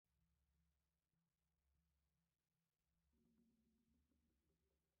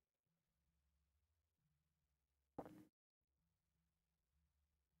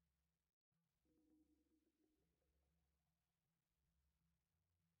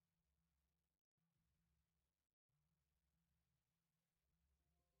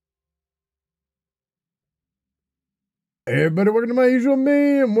Hey everybody, welcome to my usual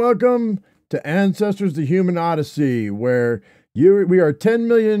me, and welcome to Ancestors: The Human Odyssey, where we are 10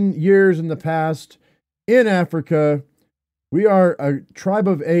 million years in the past in Africa. We are a tribe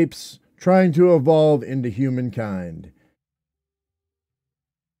of apes trying to evolve into humankind.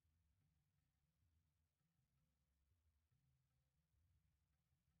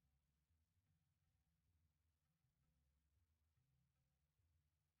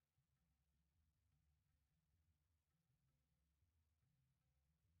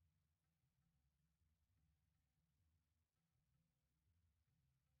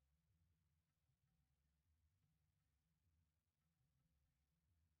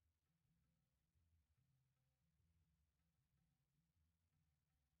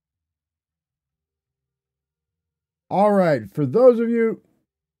 All right, for those of you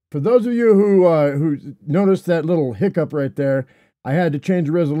who noticed that little hiccup right there, I had to change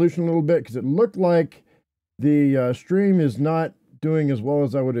the resolution a little bit because it looked like the stream is not doing as well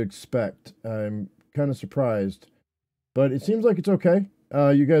as I would expect. I'm kind of surprised, but it seems like it's okay.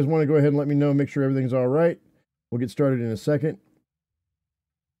 You guys want to go ahead and let me know, make sure everything's all right. We'll get started in a second.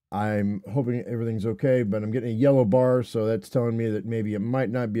 I'm hoping everything's okay, but I'm getting a yellow bar, so that's telling me that maybe it might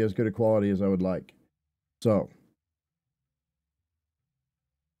not be as good a quality as I would like. So,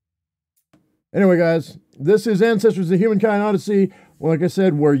 anyway, guys, this is Ancestors: The Humankind Odyssey. Well, like I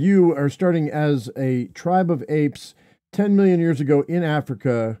said, where you are starting as a tribe of apes 10 million years ago in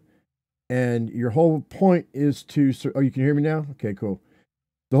Africa, and your whole point is to. Oh, you can hear me now? Okay, cool.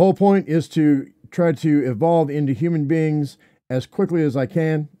 The whole point is to try to evolve into human beings as quickly as I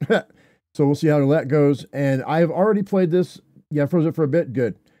can. So we'll see how that goes. And I have already played this. Yeah, I froze it for a bit.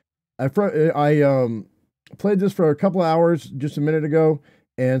 Good. I played this for a couple of hours just a minute ago.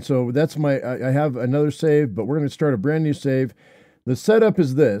 And so that's I have another save, but we're going to start a brand new save. The setup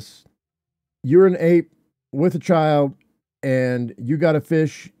is this. You're an ape with a child, and you got a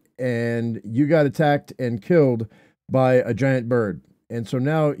fish, and you got attacked and killed by a giant bird. And so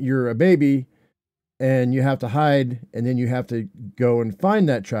now you're a baby, and you have to hide, and then you have to go and find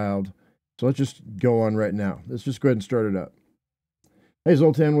that child. So let's just go on right now. Let's just go ahead and start it up. Hey,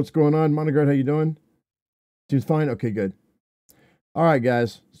 Zoltan, what's going on? Monogard, how you doing? Seems fine? Okay, good. All right,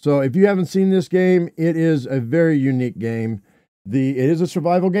 guys. So if you haven't seen this game, it is a very unique game. It is a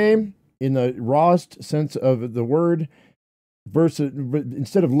survival game in the rawest sense of the word. Versus,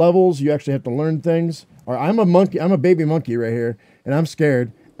 instead of levels, you actually have to learn things. Or I'm a monkey. I'm a baby monkey right here, and I'm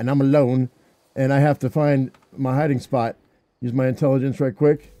scared, and I'm alone, and I have to find my hiding spot. Use my intelligence right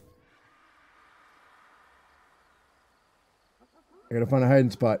quick. I gotta find a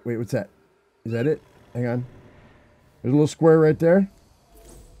hiding spot. Wait, what's that? Is that it? Hang on. There's a little square right there.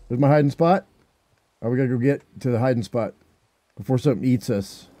 There's my hiding spot. All right, we gotta go get to the hiding spot before something eats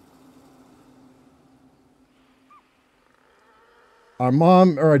us. Our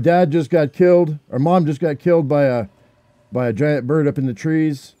mom or our dad just got killed. Our mom just got killed by a giant bird up in the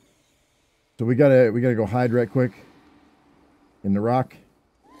trees. So we gotta go hide right quick in the rock.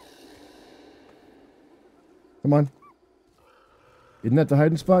 Come on. Isn't that the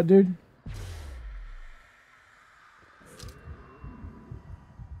hiding spot, dude?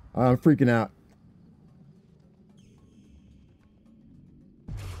 I'm freaking out.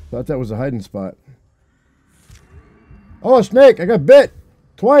 Thought that was a hiding spot. Oh, a snake! I got bit!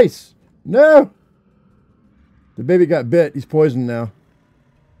 Twice! No! The baby got bit. He's poisoned now.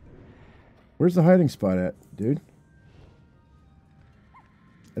 Where's the hiding spot at, dude?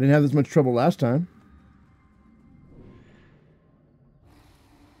 I didn't have this much trouble last time.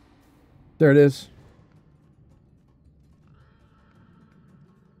 There it is.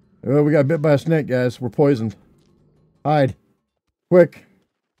 Oh, we got bit by a snake, guys. We're poisoned. Hide. Quick.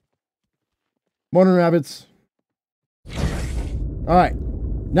 Morning, rabbits. All right.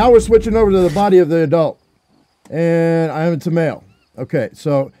 Now we're switching over to the body of the adult. And it's a male. Okay,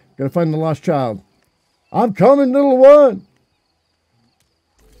 so gotta find the lost child. I'm coming, little one.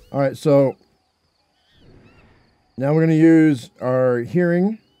 All right, so now we're gonna use our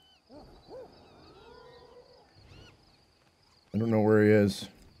hearing. I don't know where he is.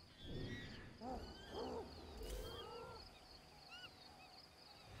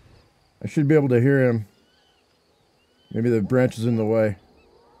 I should be able to hear him. Maybe the branch is in the way.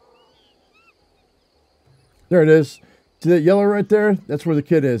 There it is. See that yellow right there? That's where the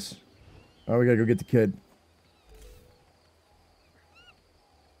kid is. Oh, we gotta go get the kid.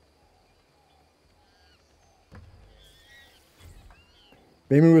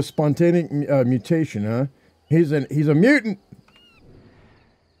 Baby with spontaneous mutation, huh? He's a mutant.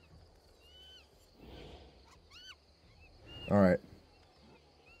 All right.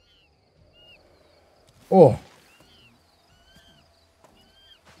 Oh.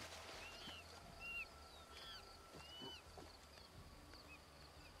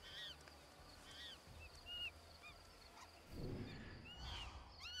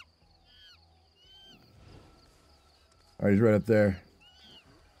 All right, he's right up there.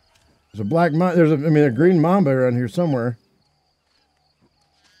 There's a black there's a green mamba around here somewhere.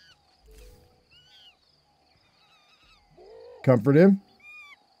 Comfort him.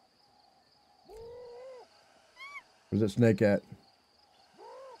 Where's that snake at?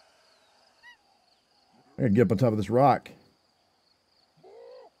 I gotta get up on top of this rock.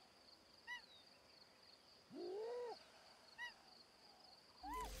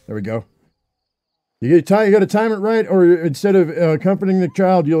 There we go. You got to time it right, or instead of comforting the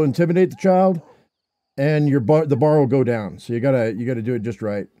child, you'll intimidate the child, and the bar will go down. So you gotta do it just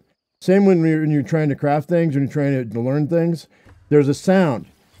right. Same when you're trying to craft things, when you're trying to learn things. There's a sound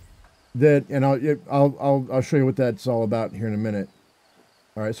that, and I'll show you what that's all about here in a minute.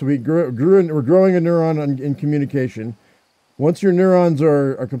 All right, so we're growing a neuron in communication. Once your neurons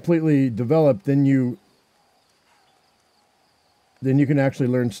are completely developed, then you can actually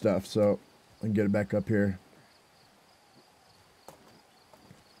learn stuff. So I can get it back up here.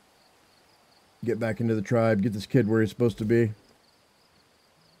 Get back into the tribe. Get this kid where he's supposed to be.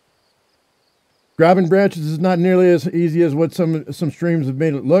 Grabbing branches is not nearly as easy as what some streams have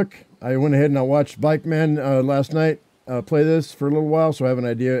made it look. I went ahead and I watched Bike Man last night play this for a little while, so I have an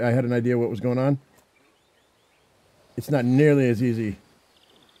idea. I had an idea what was going on. It's not nearly as easy.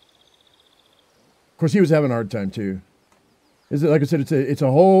 Of course, he was having a hard time too. Is it, like I said, it's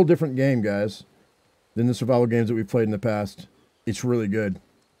a whole different game, guys, than the survival games that we've played in the past. It's really good.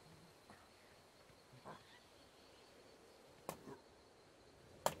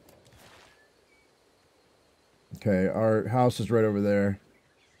 Okay, our house is right over there.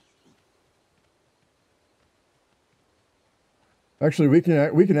 Actually, we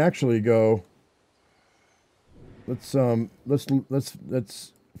can actually go. Let's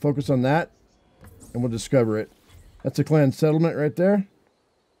focus on that, and we'll discover it. That's a clan settlement right there.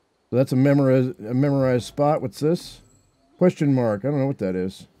 So that's a memorized spot. What's this? Question mark. I don't know what that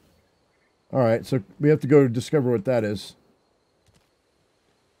is. All right, so we have to go discover what that is.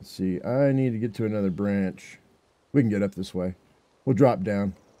 Let's see. I need to get to another branch. We can get up this way. We'll drop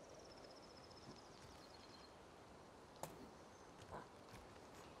down.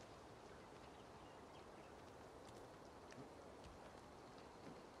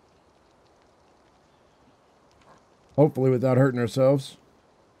 Hopefully without hurting ourselves.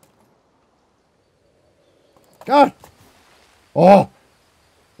 God! Oh!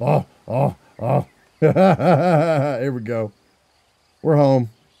 Oh! Oh! Oh! Here we go. We're home.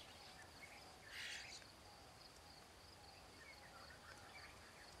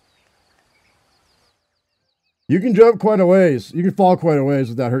 You can jump quite a ways. You can fall quite a ways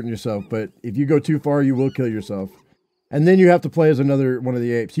without hurting yourself, but if you go too far, you will kill yourself. And then you have to play as another one of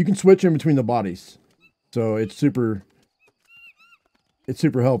the apes. You can switch in between the bodies. So it's super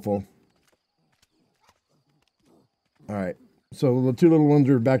helpful. All right. So the two little ones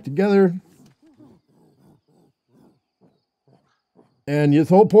are back together. And the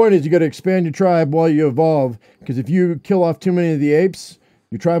whole point is you got to expand your tribe while you evolve, because if you kill off too many of the apes,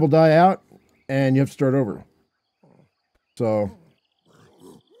 your tribe will die out and you have to start over. So,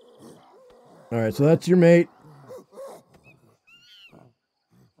 all right, so that's your mate.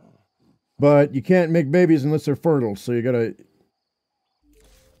 But you can't make babies unless they're fertile, so you gotta...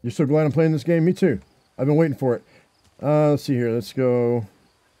 You're so glad I'm playing this game? Me too. I've been waiting for it. Let's see here, let's go...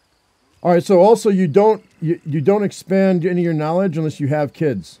 All right, so also you don't expand any of your knowledge unless you have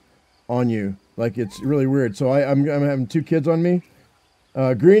kids on you. Like, it's really weird. So I'm having 2 kids on me.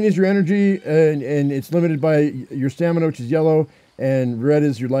 Green is your energy, and it's limited by your stamina, which is yellow, and red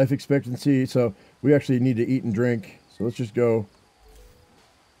is your life expectancy. So we actually need to eat and drink. So let's just go.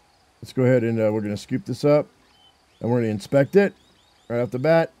 Let's go ahead and we're going to scoop this up, and we're going to inspect it right off the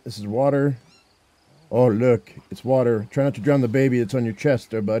bat. This is water. Oh, look, it's water. Try not to drown the baby that's on your chest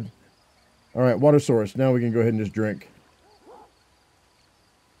there, bud. All right, water source. Now we can go ahead and just drink.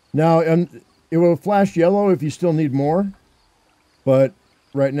 Now, it will flash yellow if you still need more, but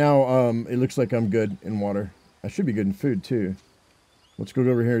right now, it looks like I'm good in water. I should be good in food, too. Let's go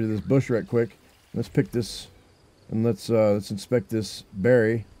over here to this bush right quick. Let's pick this, and let's inspect this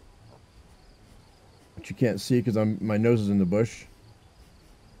berry, which you can't see because my nose is in the bush.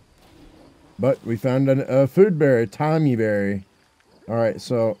 But we found a food berry, Tommy berry. All right,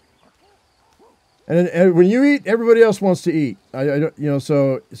 so, and when you eat, everybody else wants to eat. I don't, you know,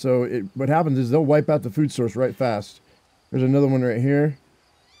 so what happens is they'll wipe out the food source right fast. There's another one right here.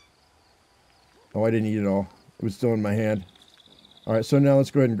 Oh, I didn't eat it all. It was still in my hand. All right, so now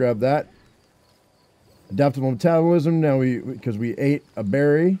let's go ahead and grab that. Adaptable metabolism. Now because we ate a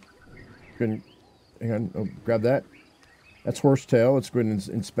berry. Hang on. Oh, grab that. That's horsetail. Let's go ahead and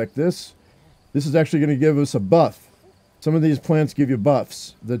inspect this. This is actually going to give us a buff. Some of these plants give you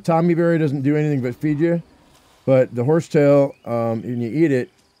buffs. The Tommy berry doesn't do anything but feed you, but the horsetail, when you eat it,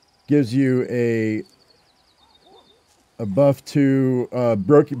 gives you a buff to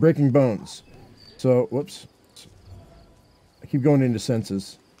breaking bones. So, whoops. I keep going into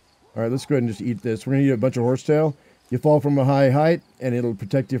senses. All right, let's go ahead and just eat this. We're going to eat a bunch of horsetail. You fall from a high height, and it'll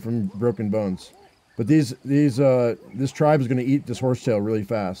protect you from broken bones. But this tribe is going to eat this horsetail really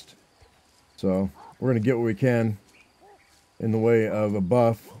fast. So we're going to get what we can in the way of a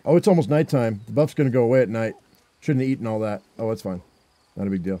buff. Oh, it's almost nighttime. The buff's going to go away at night. Shouldn't have eaten all that. Oh, that's fine. Not a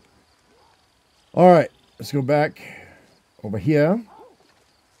big deal. All right, let's go back over here.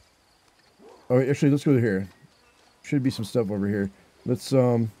 Oh, actually, let's go to here. Should be some stuff over here. Let's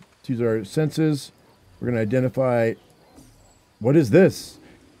use our senses. We're going to identify, what is this?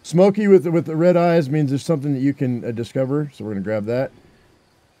 Smoky with the red eyes means there's something that you can discover. So we're going to grab that.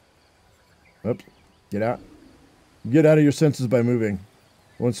 Oops. Get out. Get out of your senses by moving.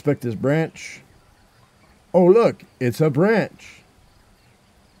 We'll inspect this branch. Oh, look. It's a branch.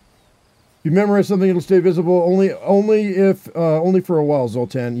 If you memorize something, it'll stay visible only for a while,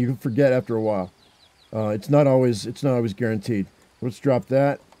 Zoltan. You can forget after a while. It's not always guaranteed. Let's drop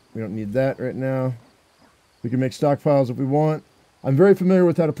that. We don't need that right now. We can make stockpiles if we want. I'm very familiar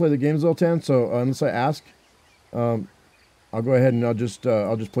with how to play the game, Zoltan. So unless I ask, I'll go ahead and I'll just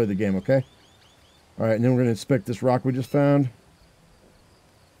play the game. Okay. All right, and then we're going to inspect this rock we just found,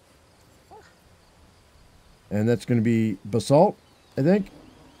 and that's going to be basalt, I think,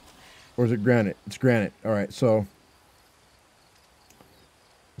 or is it granite? It's granite. All right, so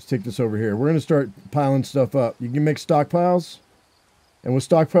let's take this over here. We're going to start piling stuff up. You can make stockpiles, and with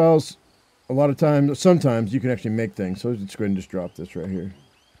stockpiles, a lot of times, sometimes you can actually make things. So let's go ahead and just drop this right here.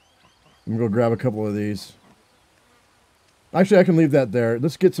 I'm going to go grab a couple of these. Actually, I can leave that there.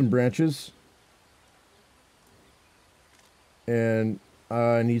 Let's get some branches. And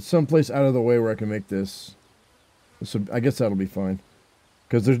I need someplace out of the way where I can make this. So I guess that'll be fine.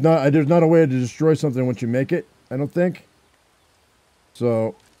 Because there's not a way to destroy something once you make it, I don't think.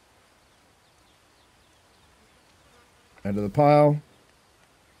 So add to the pile.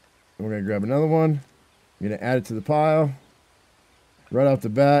 We're going to grab another one. I'm going to add it to the pile. Right off the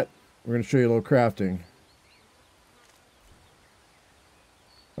bat, we're going to show you a little crafting.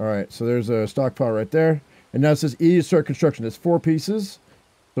 Alright, so there's a stockpile right there. And now it says E to start construction. It's 4 pieces.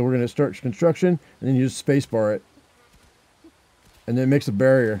 So we're going to start construction, and then you just spacebar it. And then it makes a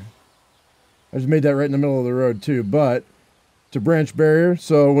barrier. I just made that right in the middle of the road too, but it's a branch barrier.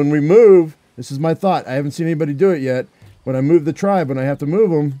 So when we move, this is my thought. I haven't seen anybody do it yet. When I move the tribe, when I have to move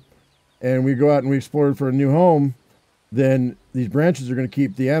them, and we go out and we explore for a new home, then these branches are going to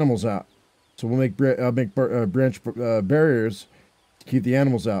keep the animals out. So we'll make branch barriers to keep the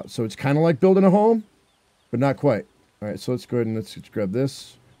animals out. So it's kind of like building a home, but not quite. All right, so let's go ahead and let's grab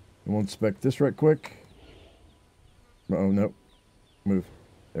this. And we'll inspect this right quick. Oh, nope. Move.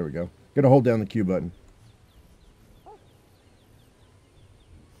 There we go. Got to hold down the Q button.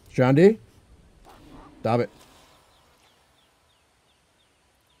 Shandi? Stop it.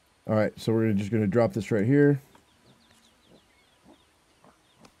 All right, so we're just going to drop this right here.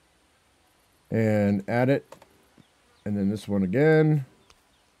 And add it. And then this one again.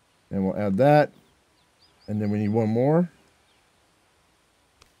 And we'll add that. And then we need one more.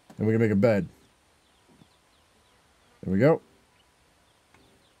 And we can make a bed. There we go.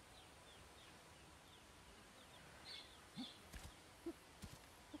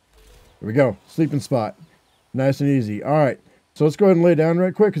 There we go. Sleeping spot. Nice and easy. All right. So let's go ahead and lay down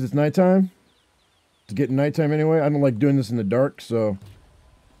right quick because it's nighttime. It's getting nighttime anyway. I don't like doing this in the dark, so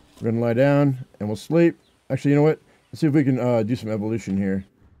we're going to lie down and we'll sleep. Actually, you know what? Let's see if we can do some evolution here.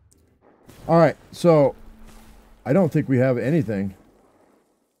 All right. So I don't think we have anything.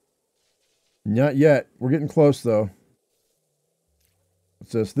 Not yet. We're getting close, though.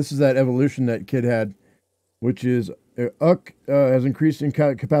 What's this? This is that evolution that kid had, which is Uck has increased in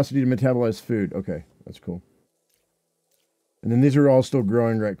capacity to metabolize food. Okay, that's cool. And then these are all still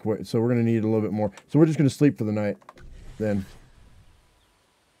growing right quick, so we're going to need a little bit more. So we're just going to sleep for the night then.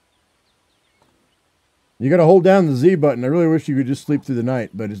 You got to hold down the Z button. I really wish you could just sleep through the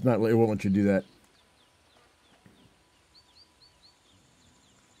night, but it's not. It won't let you do that.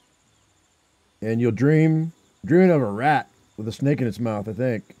 And you'll dreaming of a rat with a snake in its mouth, I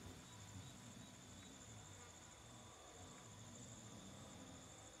think.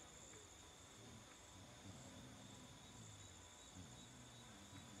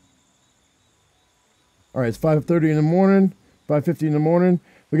 All right, it's 5:30 in the morning, 5:50 in the morning.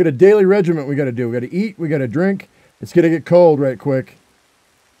 We got a daily regiment we got to do. We got to eat, we got to drink. It's going to get cold right quick.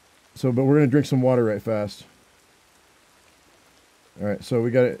 So, but we're going to drink some water right fast. All right, so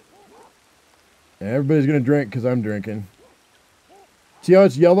we got it. Everybody's gonna drink because I'm drinking. See how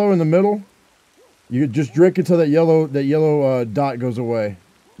it's yellow in the middle? You just drink until that yellow dot goes away.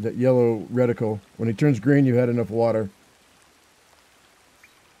 That yellow reticle. When it turns green, you had enough water.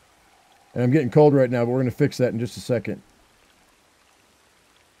 And I'm getting cold right now, but we're gonna fix that in just a second.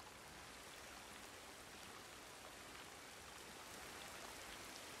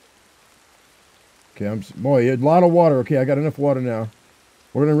 Okay, boy, a lot of water. Okay, I got enough water now.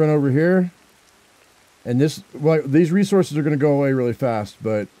 We're gonna run over here, and these resources are gonna go away really fast,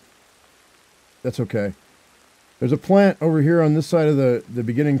 but that's okay. There's a plant over here on this side of the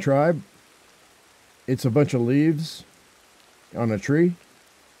beginning tribe. It's a bunch of leaves on a tree.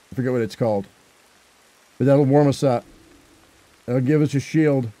 I forget what it's called, but that'll warm us up. That'll give us a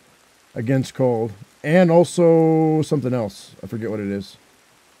shield against cold, and also something else. I forget what it is.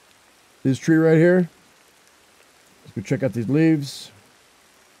 This tree right here. Let's go check out these leaves.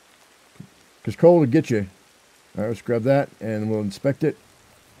 Because cold will get you. All right, let's grab that and we'll inspect it.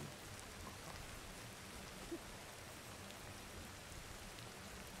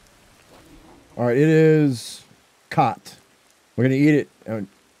 All right, it is caught. We're going to eat it.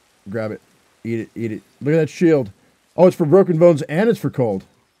 Grab it. Eat it. Eat it. Look at that shield. Oh, it's for broken bones and it's for cold.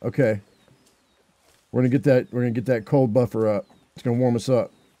 Okay. We're going to get that. We're going to get that cold buffer up. It's going to warm us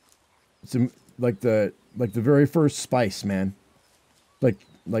up. It's like the very first spice, man.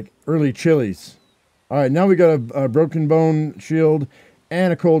 Like early chilies. All right, now we got a broken bone shield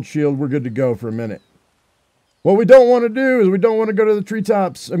and a cold shield. We're good to go for a minute. What we don't want to do is we don't want to go to the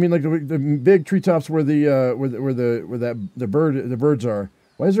treetops. I mean, like the big treetops where the birds are.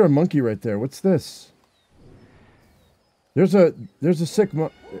 Why is there a monkey right there? What's this? There's a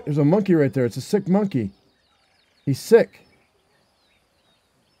monkey right there. It's a sick monkey. He's sick.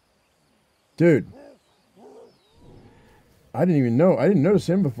 Dude, I didn't even know. I didn't notice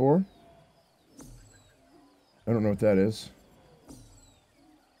him before. I don't know what that is.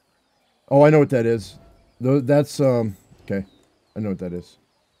 Oh, I know what that is. That's, okay. I know what that is.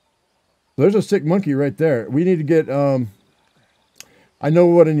 So there's a sick monkey right there. We need to get, I know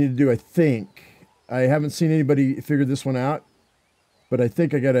what I need to do, I think. I haven't seen anybody figure this one out. But I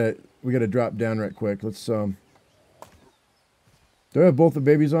think we gotta drop down right quick. Let's, do I have both the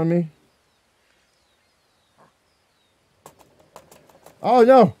babies on me? Oh,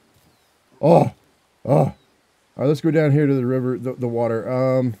 no. Oh. All right, let's go down here to the river, the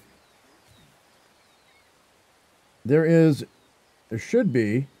water. There should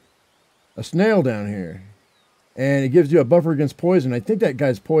be a snail down here. And it gives you a buffer against poison. I think that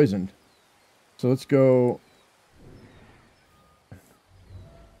guy's poisoned. So let's go.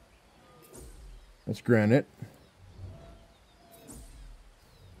 That's granite.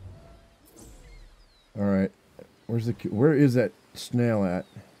 All right. Where is that snail at?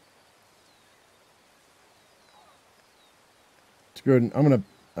 Let's go ahead and I'm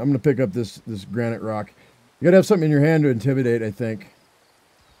gonna pick up this granite rock. You gotta have something in your hand to intimidate, I think.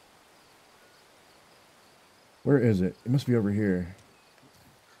 Where is it? It must be over here.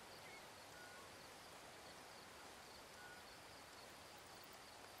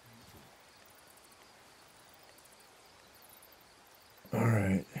 All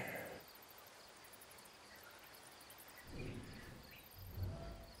right.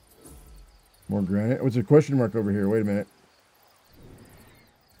 More granite. What's a question mark over here? Wait a minute.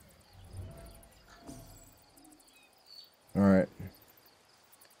 All right.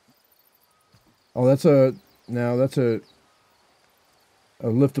 Oh, that's a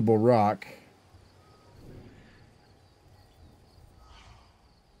liftable rock.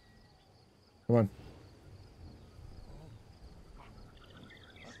 Come on.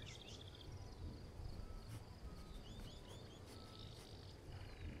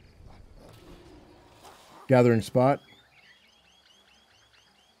 Gathering spot.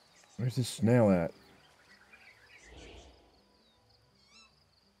 Where's this snail at?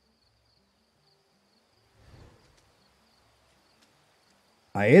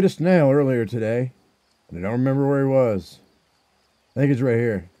 I ate a snail earlier today, and I don't remember where he was. I think it's right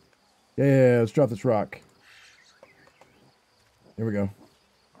here. Yeah, let's drop this rock. Here we go.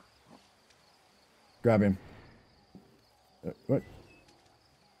 Grab him. What?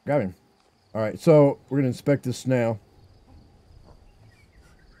 Grab him. All right, so we're going to inspect this snail.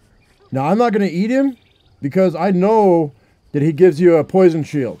 Now, I'm not going to eat him because I know that he gives you a poison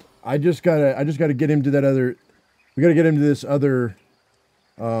shield. I just gotta get him to that other. We gotta get him to this other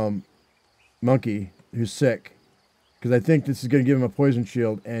monkey who's sick, because I think this is gonna give him a poison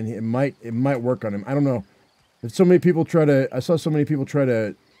shield, and it might work on him. I don't know. If so many people I saw so many people try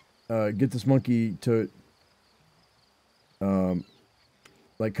to get this monkey to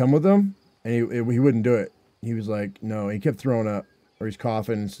like come with him, and he wouldn't do it. He was like, no. He kept throwing up, or he's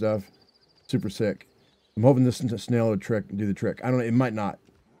coughing and stuff. Super sick. I'm hoping this snail would do the trick. I don't know. It might not.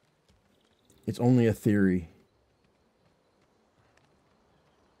 It's only a theory.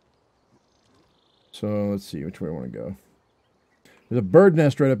 So let's see which way I want to go. There's a bird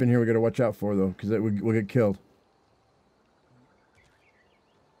nest right up in here we got to watch out for, though, because we'll get killed.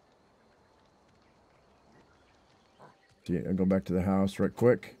 See, I'll go back to the house right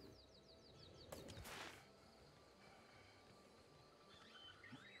quick.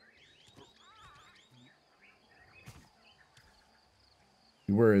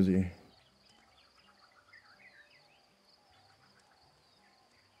 Where is he?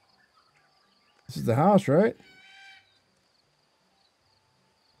 This is the house, right?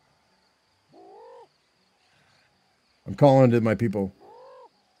 I'm calling to my people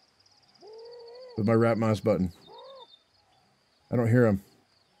with my right mouse button. I don't hear them.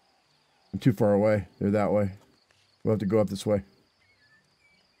 I'm too far away. They're that way. We'll have to go up this way.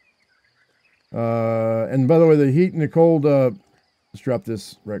 And by the way, the heat and the cold, let's drop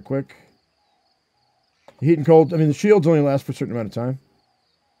this right quick. The heat and cold, I mean, the shields only last for a certain amount of time.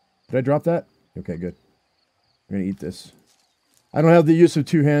 Did I drop that? Okay, good. I'm going to eat this. I don't have the use of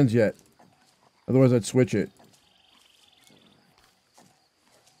two hands yet. Otherwise, I'd switch it.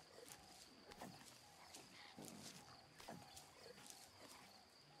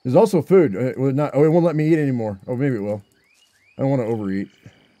 There's also food. Will it not? Oh, it won't let me eat anymore. Oh, maybe it will. I don't want to overeat.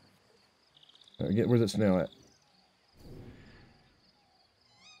 Where's that snail at?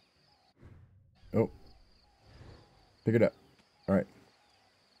 Oh. Pick it up. All right.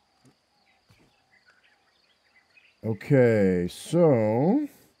 Okay, so...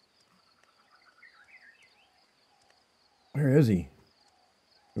 where is he?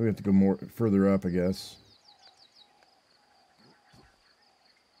 We have to go further up, I guess.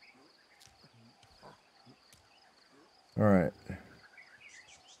 All right.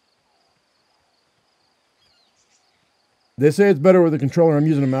 They say it's better with a controller. I'm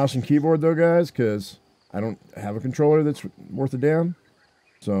using a mouse and keyboard, though, guys, because I don't have a controller that's worth a damn.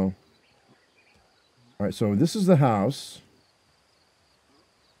 So, all right, so this is the house.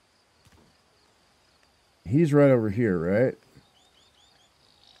 He's right over here, right?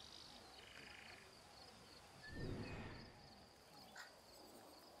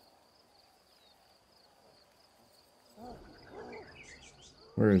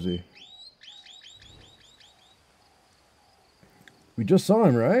 Where is he? We just saw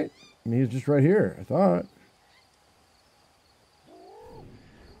him, right? I mean, he's just right here, I thought.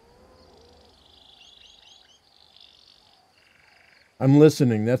 I'm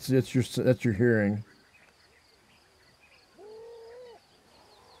listening. That's your hearing.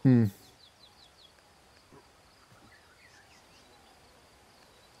 Let's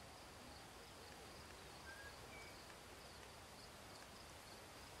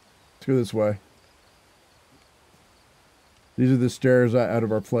go this way. These are the stairs out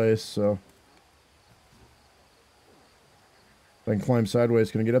of our place, so... if I can climb sideways,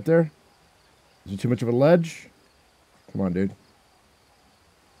 can I get up there? Is it too much of a ledge? Come on, dude.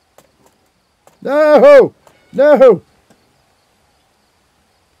 No! No!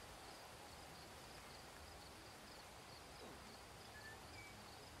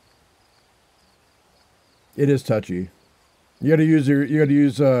 It is touchy. You gotta use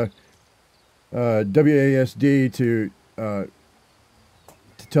WASD to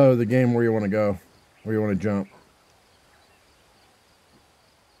tell the game where you want to go, where you want to jump.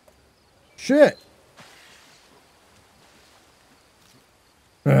 Shit!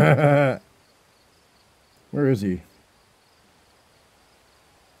 Where is he?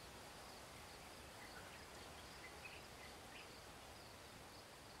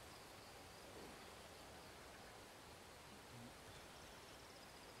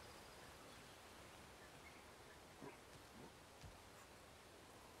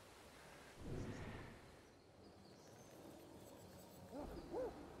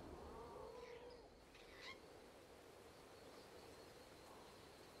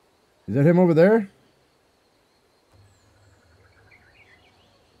 Is that him over there?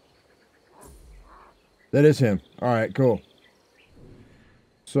 That is him. All right, cool.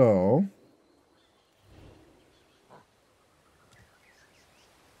 So...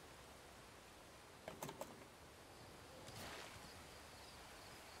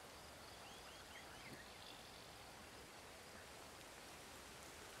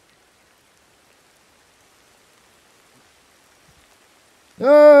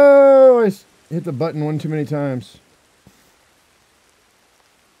 oh, I hit the button one too many times.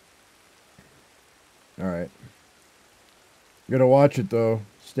 All right. You gotta watch it though.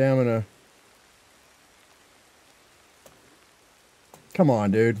 Stamina. Come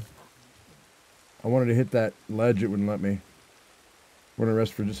on, dude. I wanted to hit that ledge, it wouldn't let me. We're gonna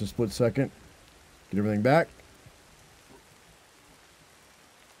rest for just a split second. Get everything back.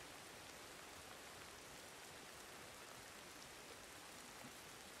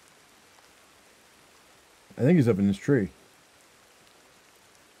 I think he's up in this tree.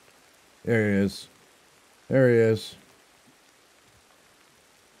 There he is. There he is.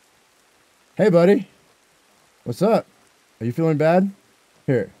 Hey, buddy. What's up? Are you feeling bad?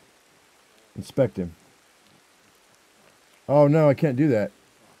 Here. Inspect him. Oh, no, I can't do that.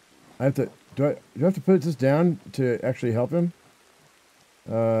 I have to... Do I have to put this down to actually help him?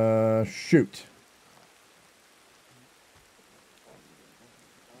 Shoot.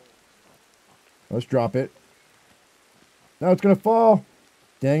 Let's drop it. No, it's going to fall.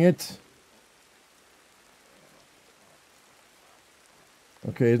 Dang it.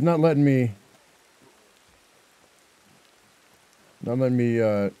 Okay, it's not letting me... Not letting me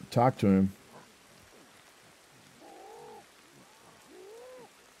talk to him.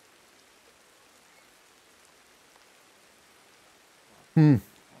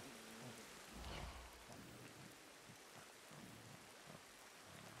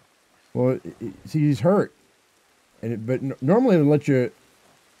 Well, see, he's hurt, but normally it'll let you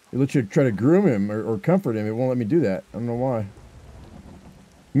try to groom him or comfort him. It won't let me do that. I don't know why.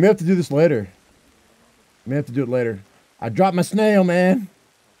 You may have to do this later. You may have to do it later. I dropped my snail, man.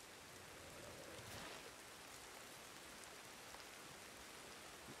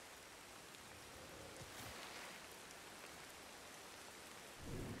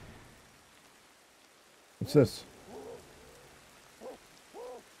 What's this?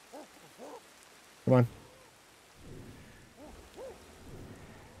 Come on.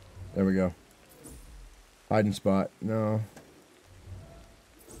 There we go. Hiding spot. No.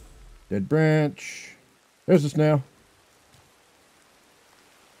 Dead branch. There's the snail.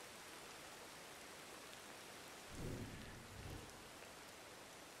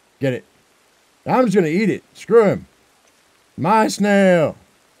 Get it. I'm just going to eat it. Screw him. My snail.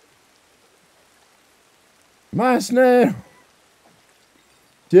 My snail.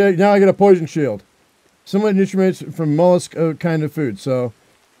 Yeah, now I get a poison shield. Somewhat nutrients from mollusk kind of food. So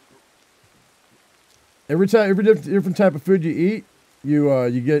every different type of food you eat,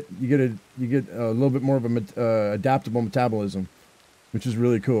 you get a little bit more of a adaptable metabolism, which is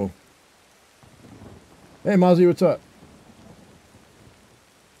really cool. Hey, Mozzie, what's up?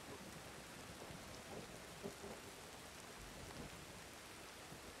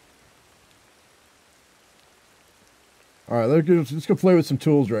 All right, let's go play with some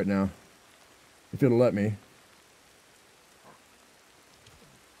tools right now, if it'll let me.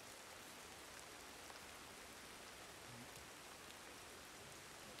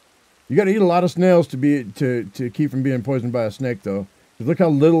 You got to eat a lot of snails to keep from being poisoned by a snake, though. Look how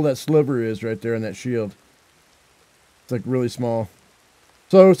little that sliver is right there in that shield. It's like really small.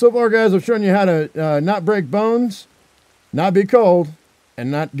 So far, guys, I've shown you how to not break bones, not be cold,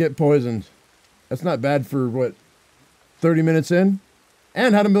 and not get poisoned. That's not bad for what? 30 minutes in,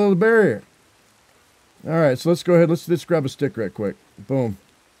 and how to build a barrier. All right, so let's go ahead. Let's grab a stick right quick. Boom.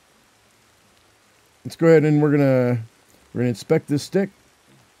 Let's go ahead and we're gonna inspect this stick.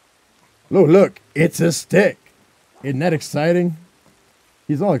 Oh, look, it's a stick. Isn't that exciting?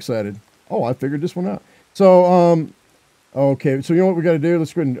 He's all excited. Oh, I figured this one out. So, okay. So you know what we got to do?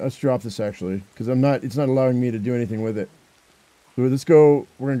 Let's go ahead and let's drop this actually, because it's not allowing me to do anything with it. So let's go.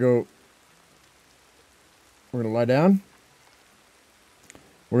 We're gonna lie down.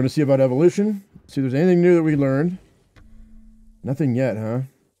 We're going to see about evolution. See if there's anything new that we learned. Nothing yet, huh?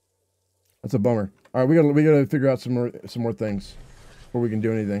 That's a bummer. All right, we got to figure out some more things before we can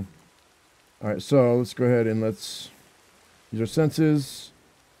do anything. All right, so let's go ahead and let's use our senses.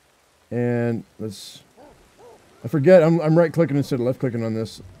 And let's... I forget, I'm right-clicking instead of left-clicking on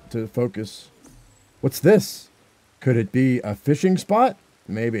this to focus. What's this? Could it be a fishing spot?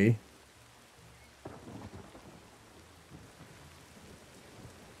 Maybe.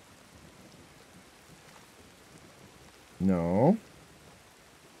 No.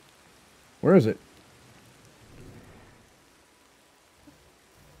 Where is it?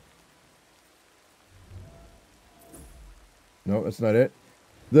 No, that's not it.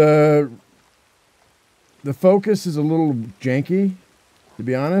 The focus is a little janky, to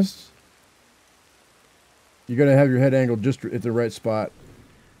be honest. You got to have your head angled just at the right spot.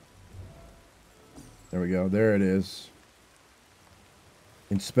 There we go. There it is.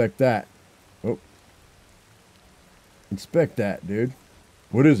 Inspect that. Oh. Inspect that, dude.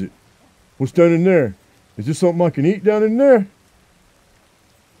 What is it? What's down in there? Is this something I can eat down in there?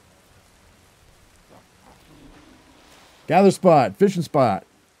 Gather spot, fishing spot.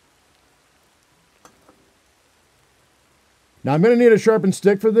 Now I'm gonna need a sharpened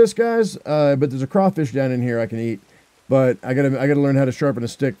stick for this, guys. But there's a crawfish down in here I can eat. But I gotta learn how to sharpen a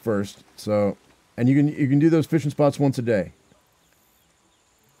stick first. So, and you can do those fishing spots once a day.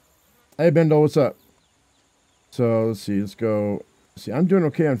 Hey Bendel, what's up? So let's see. Let's go. See, I'm doing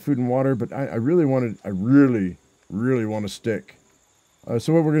okay on food and water, but I really want a stick.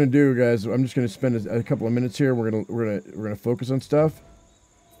 So what we're gonna do, guys? I'm just gonna spend a couple of minutes here. We're gonna focus on stuff.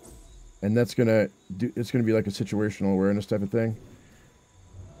 And it's gonna be like a situational awareness type of thing.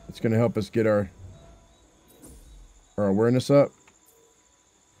 It's gonna help us get our awareness up.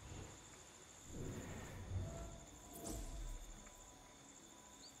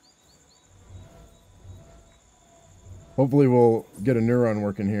 Hopefully we'll get a neuron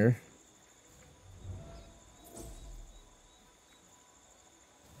working here.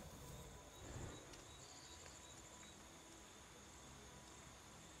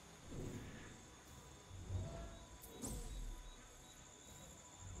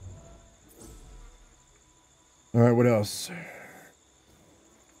 All right, what else?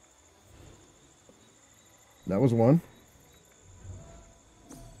 That was one.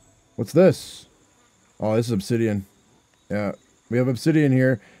 What's this? Oh, this is obsidian. Yeah, we have obsidian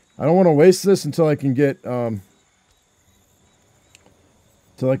here. I don't want to waste this until I can get some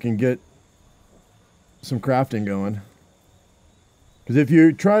crafting going. Because if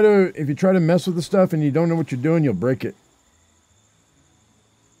you try to mess with the stuff and you don't know what you're doing, you'll break it.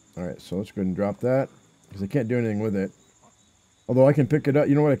 All right, so let's go ahead and drop that. Because I can't do anything with it. Although I can pick it up.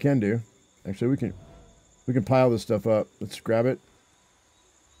 You know what I can do? Actually, we can pile this stuff up. Let's grab it.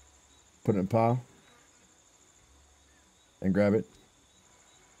 Put it in a pile. And grab it.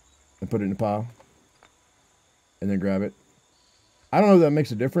 And put it in a pile. And then grab it. I don't know if that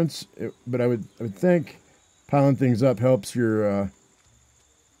makes a difference. But I would think piling things up helps your...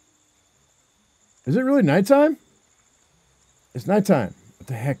 Is it really nighttime? It's nighttime. What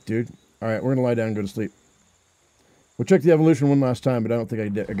the heck, dude? Alright, we're going to lie down and go to sleep. We'll check the evolution one last time, but I don't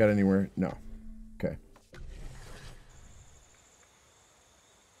think I got anywhere. No. Okay.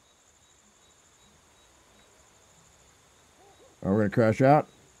 All right, we're going to crash out.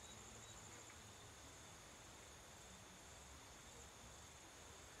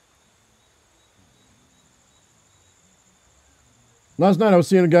 Last night I was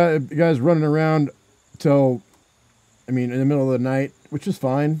seeing guys running around till, in the middle of the night, which is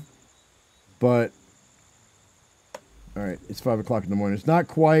fine. But... all right, it's 5 o'clock in the morning. It's not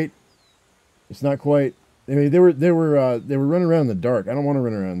quite. I mean, they were running around in the dark. I don't want to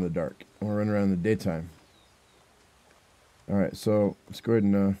run around in the dark. I want to run around in the daytime. All right, so let's go ahead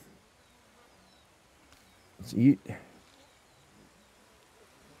and let's eat.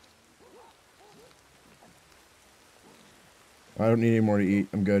 I don't need any more to eat.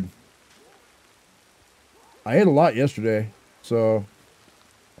 I'm good. I ate a lot yesterday, so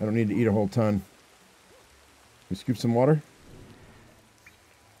I don't need to eat a whole ton. We scoop some water.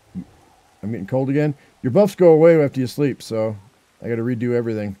 I'm getting cold again. Your buffs go away after you sleep, so I got to redo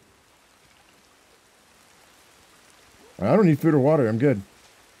everything. I don't need food or water. I'm good.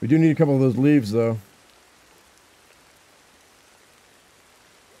 We do need a couple of those leaves, though.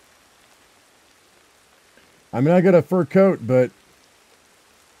 I mean, I got a fur coat, but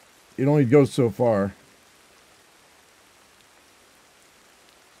it only goes so far.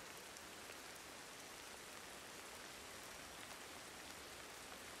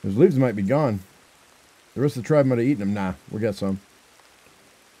 Those leaves might be gone. The rest of the tribe might have eaten them. Nah, we got some.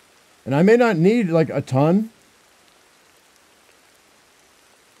 And I may not need, like, a ton.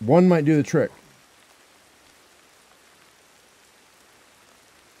 One might do the trick.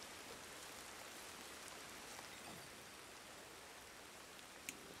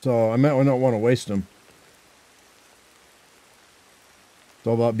 So I might not want to waste them. It's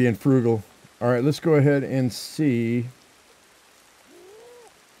all about being frugal. All right, let's go ahead and see.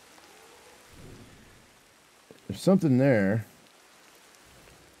 There's something there.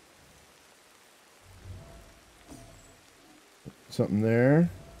 Something there.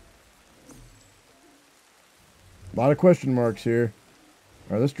 A lot of question marks here.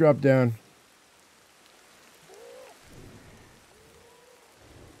 All right, let's drop down.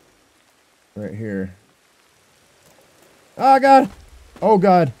 Right here. Oh, God. Oh,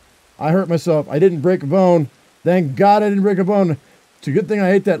 God. I hurt myself. I didn't break a bone. Thank God I didn't break a bone. It's a good thing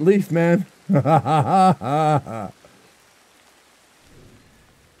I ate that leaf, man. There's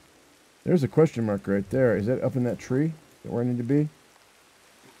a question mark right there. Is that up in that tree? Is that where I need to be?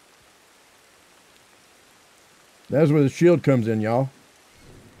 That's where the shield comes in, y'all.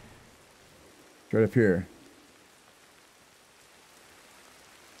 It's right up here.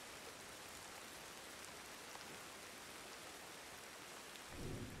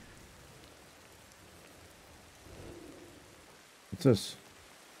 What's this?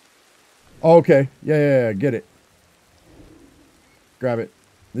 Oh, okay. Yeah. Get it. Grab it.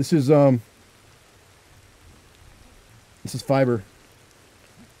 This is fiber.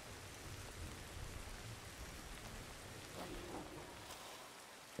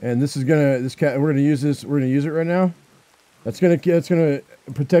 And this is we're gonna use this. We're gonna use it right now. That's gonna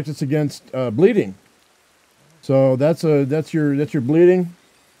protect us against bleeding. So that's your bleeding,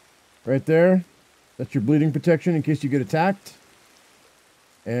 right there. That's your bleeding protection in case you get attacked.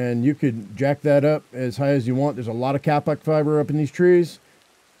 And you could jack that up as high as you want. There's a lot of capac fiber up in these trees,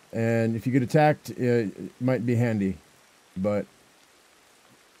 and if you get attacked, it might be handy. But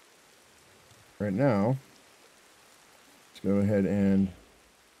right now, let's go ahead and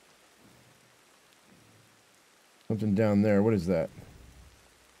something down there. What is that?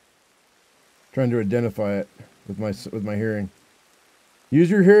 Trying to identify it with my hearing. Use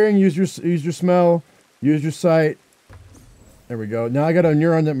your hearing. Use your smell. Use your sight. There we go. Now I got a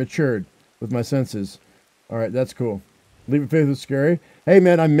neuron that matured with my senses. All right, that's cool. Leap of faith was scary. Hey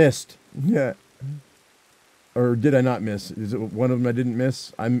man, I missed. Yeah. Or did I not miss? Is it one of them I didn't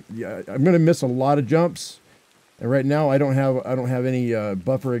miss? I'm gonna miss a lot of jumps, and right now I don't have any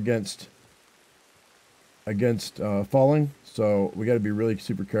buffer against falling. So we got to be really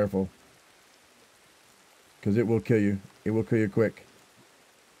super careful because it will kill you. It will kill you quick.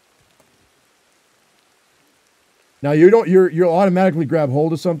 Now you'll automatically grab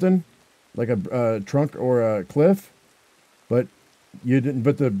hold of something like a trunk or a cliff, but you didn't.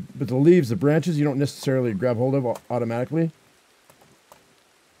 But the leaves, the branches, you don't necessarily grab hold of automatically.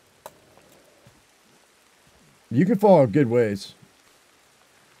 You can fall a good ways.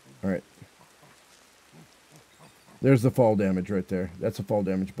 All right. There's the fall damage right there. That's a fall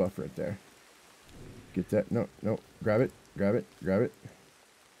damage buff right there. Get that? No. Grab it. Grab it. Grab it.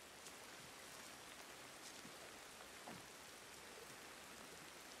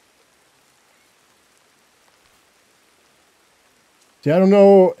 See, I don't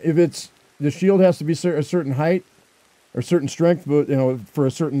know if the shield has to be a certain height or certain strength, but for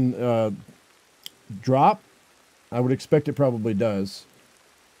a certain drop, I would expect it probably does.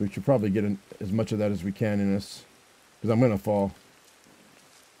 We should probably get as much of that as we can in this, because I'm gonna fall.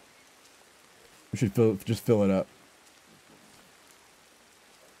 We should just fill it up.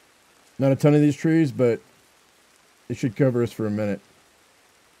 Not a ton of these trees, but it should cover us for a minute.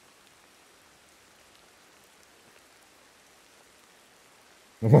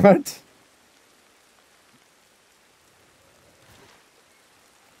 What?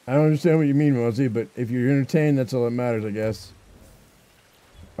 I don't understand what you mean, Mosey, but if you're entertained, that's all that matters, I guess.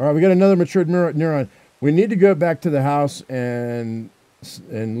 All right, we got another matured neuron. We need to go back to the house and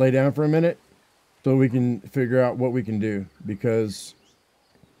lay down for a minute so we can figure out what we can do, because...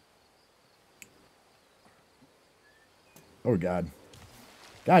 Oh, God.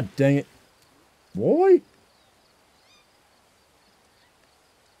 God dang it. Boy!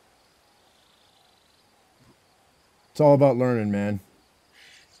 It's all about learning, man.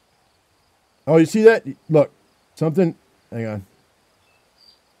 Oh, you see that? Look. Something... Hang on.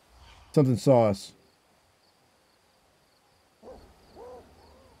 Something saw us.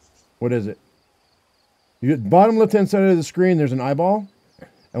 What is it? You get bottom left-hand side of the screen, there's an eyeball.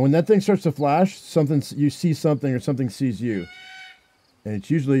 And when that thing starts to flash, you see something or something sees you. And it's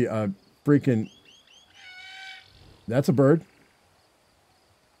usually a freaking... That's a bird.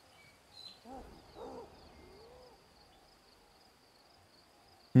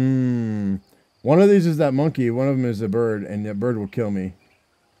 One of these is that monkey. One of them is a bird, and that bird will kill me.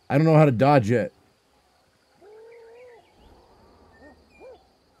 I don't know how to dodge it.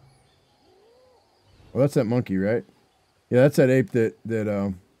 Well, that's that monkey, right? Yeah, that's that ape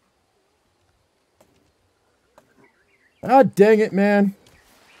that Ah, dang it, man.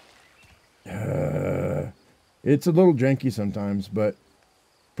 It's a little janky sometimes, but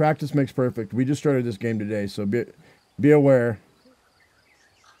practice makes perfect. We just started this game today, so be aware.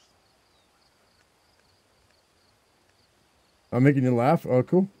 I'm making you laugh? Oh,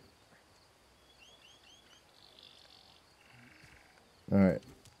 cool. All right.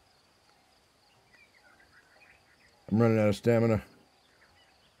 I'm running out of stamina.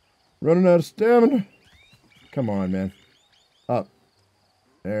 Running out of stamina. Come on, man. Up.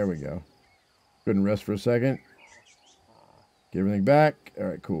 There we go. Go ahead and rest for a second. Get everything back. All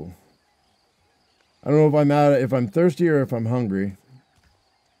right, cool. I don't know if I'm thirsty or if I'm hungry.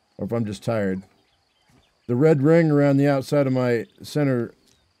 Or if I'm just tired. The red ring around the outside of my center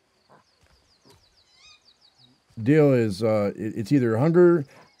deal is it's either hunger,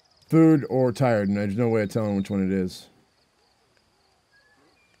 food, or tired, and there's no way of telling which one it is.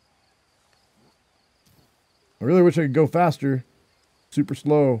 I really wish I could go faster, super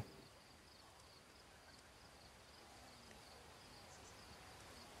slow.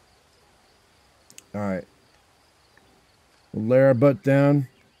 All right. We'll lay our butt down.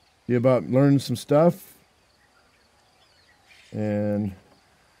 Be about learning some stuff. And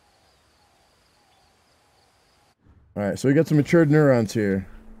all right, so we got some matured neurons here.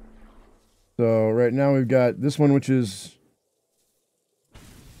 So right now we've got this one, which is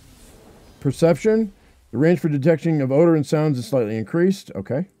perception. The range for detection of odor and sounds is slightly increased.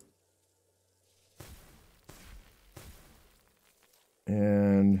 Okay.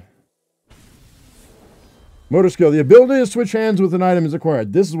 And motor skill. The ability to switch hands with an item is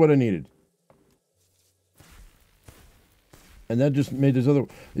acquired. This is what I needed. And that just made these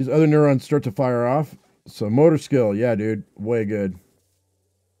other neurons start to fire off. So motor skill. Yeah, dude. Way good.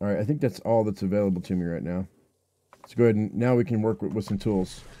 All right. I think that's all that's available to me right now. Let's go ahead and now we can work with some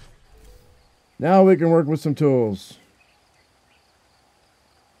tools. Now we can work with some tools.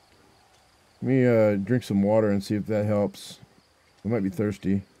 Let me drink some water and see if that helps. I might be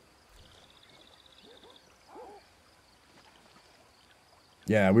thirsty.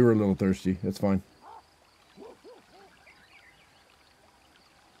 Yeah, we were a little thirsty. That's fine.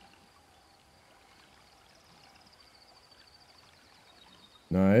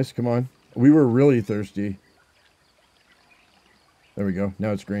 Nice. Come on. We were really thirsty. There we go.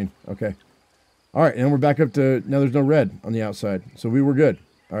 Now it's green. Okay. All right, and we're back up to, now there's no red on the outside. So we were good.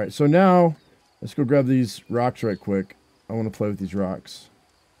 All right, so now let's go grab these rocks right quick. I want to play with these rocks.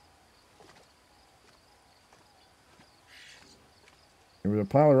 There was a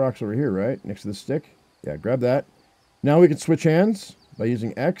pile of rocks over here, right? Next to the stick. Yeah, grab that. Now we can switch hands by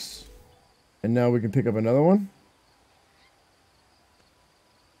using X. And now we can pick up another one.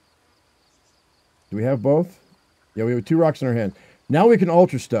 Do we have both? Yeah, we have 2 rocks in our hand. Now we can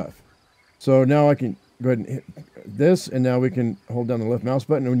alter stuff. So now I can go ahead and hit this, and now we can hold down the left mouse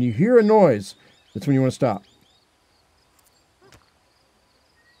button. And when you hear a noise, that's when you want to stop.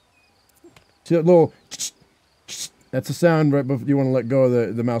 See that little... That's the sound right before you want to let go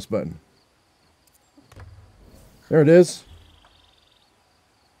of the mouse button. There it is.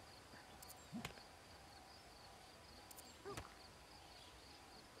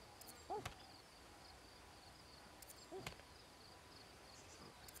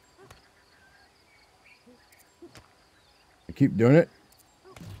 Keep doing it.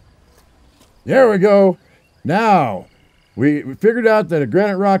 There we go. Now, we figured out that a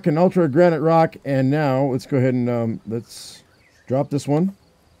granite rock can alter a granite rock, and now let's go ahead and let's drop this one.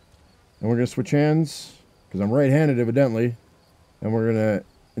 And we're going to switch hands, because I'm right-handed evidently, and we're going to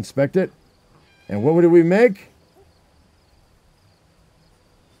inspect it. And what did we make?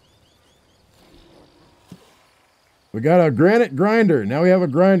 We got a granite grinder. Now we have a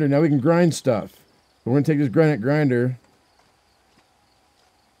grinder. Now we can grind stuff. We're going to take this granite grinder.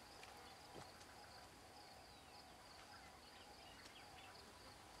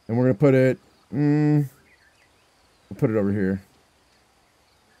 And we're going to put it, we'll put it over here.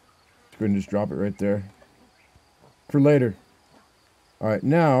 Let's go ahead and just drop it right there. For later. All right,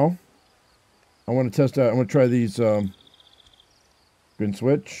 now, I want to test out, I want to try these, go ahead and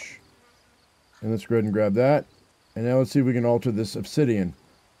switch. And let's go ahead and grab that. And now let's see if we can alter this obsidian.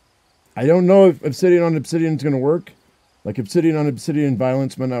 I don't know if obsidian on obsidian is going to work. Like obsidian on obsidian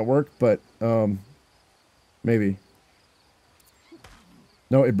violence might not work, but maybe.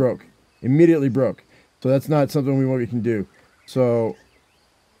 No, it broke. Immediately broke. So that's not something we can do. So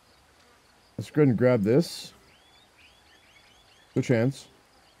let's go ahead and grab this. Switch hands.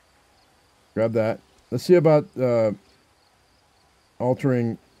 Grab that. Let's see about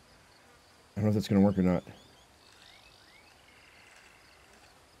altering. I don't know if that's going to work or not.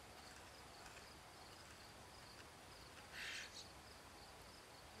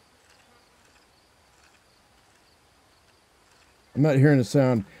 I'm not hearing a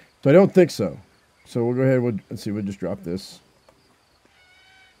sound, so I don't think so. So we'll go ahead, let's see, we'll just drop this.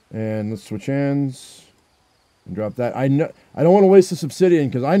 And let's switch hands and drop that. I don't want to waste this obsidian,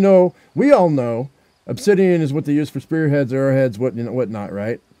 because I know, we all know, obsidian is what they use for spearheads, arrowheads, whatnot,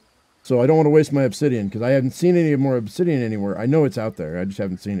 right? So I don't want to waste my obsidian, because I haven't seen any more obsidian anywhere. I know it's out there, I just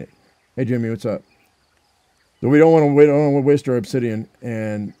haven't seen it. Hey Jimmy, what's up? So we don't want to waste our obsidian,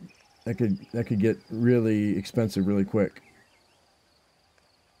 and that could get really expensive really quick.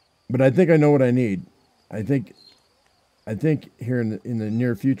 But I think I know what I need. I think here in the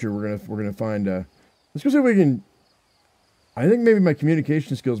near future we're gonna find. Let's go see if we can. I think maybe my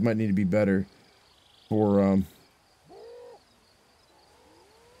communication skills might need to be better. For I'm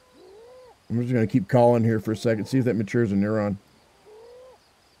just gonna keep calling here for a second. See if that matures a neuron.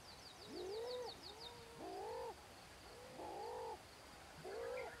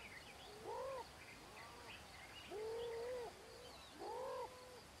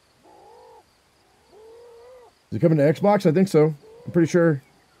 Is it coming to Xbox? I think so. I'm pretty sure.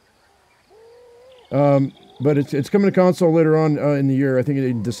 But it's coming to console later on in the year. I think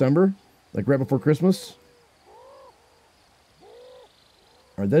in December, like right before Christmas.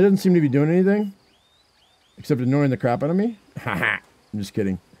 All right, that doesn't seem to be doing anything, except annoying the crap out of me. Haha. I'm just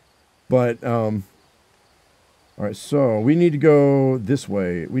kidding. But all right, so we need to go this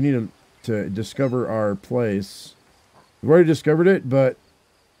way. We need to discover our place. We've already discovered it, but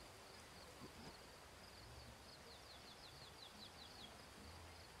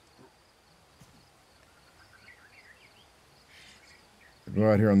go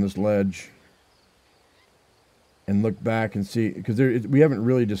out here on this ledge and look back and see, because we haven't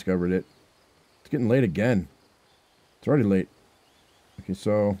really discovered it. It's getting late again. It's already late. Okay,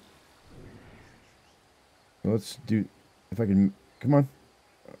 so let's do, if I can, come on.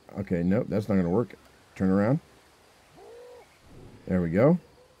 Okay, nope, that's not going to work. Turn around. There we go.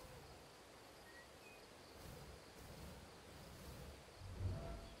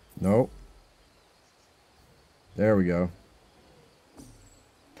 Nope. There we go.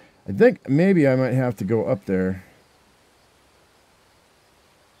 I think maybe I might have to go up there.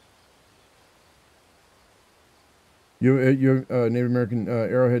 You Native American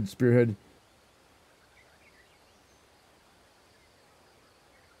arrowhead, spearhead.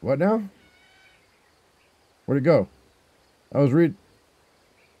 What now? Where'd it go? I was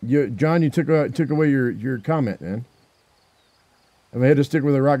John, you took away your comment, man. Have I had to stick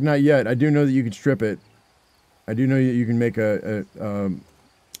with a rock? Not yet. I do know that you can strip it. I do know that you can make a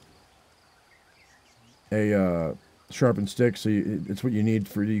sharpened stick, so it's what you need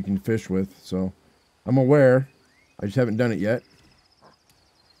for you can fish with. So I'm aware. I just haven't done it yet.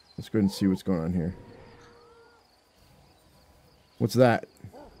 Let's go ahead and see what's going on here. What's that?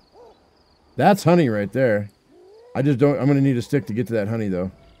 That's honey right there. I'm going to need a stick to get to that honey,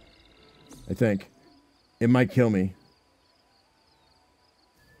 though. I think. It might kill me.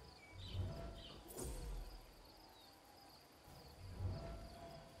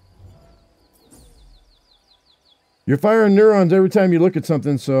 You're firing neurons every time you look at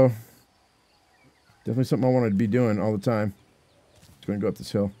something, so definitely something I want to be doing all the time. Just going to go up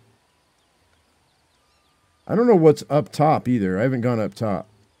this hill. I don't know what's up top either. I haven't gone up top.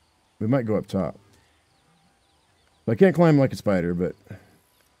 We might go up top. I can't climb like a spider, but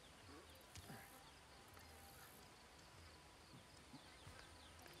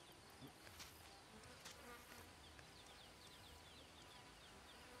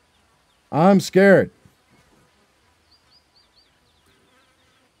I'm scared.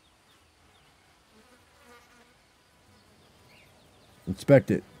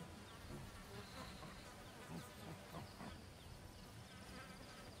 Inspect it.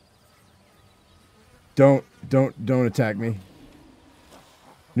 Don't attack me.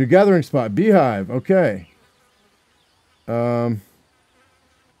 New gathering spot, beehive. Okay. All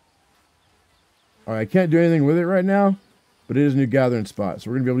right, I can't do anything with it right now, but it is a new gathering spot, so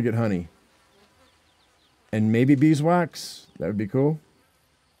we're gonna be able to get honey and maybe beeswax. That would be cool.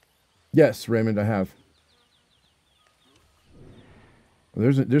 Yes, Raymond, I have.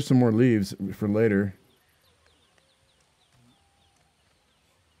 Well, there's some more leaves for later.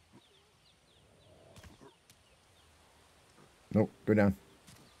 Nope, go down.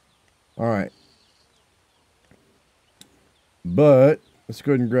 All right. But let's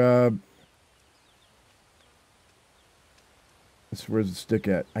go ahead and grab. Where's the stick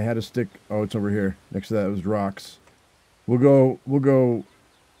at? I had a stick. Oh, it's over here. Next to that was rocks. We'll go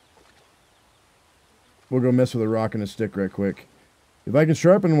mess with a rock and a stick right quick. If I can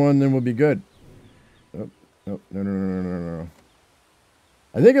sharpen one, then we'll be good. Oh, no.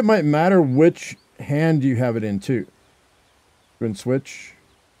 I think it might matter which hand you have it in, too. Go ahead and switch.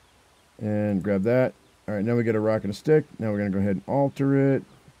 And grab that. All right, now we got a rock and a stick. Now we're going to go ahead and alter it.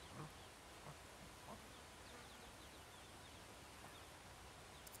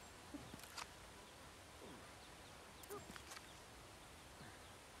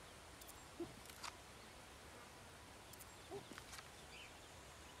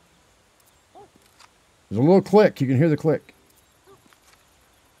 There's a little click. You can hear the click.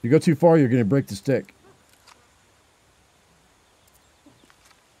 If you go too far, you're going to break the stick.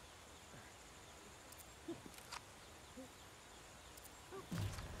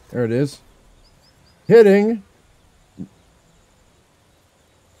 There it is. Hitting.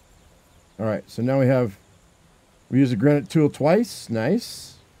 All right, so now we use the granite tool twice.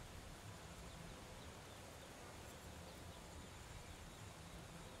 Nice.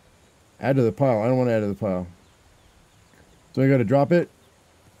 Add to the pile. I don't want to add to the pile. So I got to drop it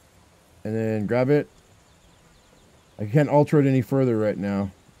and then grab it. I can't alter it any further right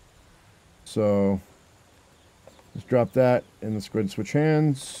now. So Let's drop that, and let's go ahead and switch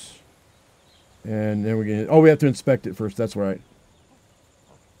hands. And then we're going to... Oh, we have to inspect it first. That's right.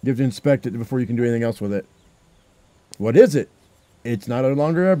 You have to inspect it before you can do anything else with it. What is it? It's not no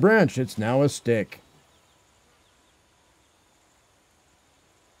longer a branch. It's now a stick.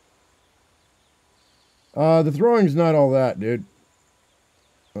 The throwing's not all that, dude.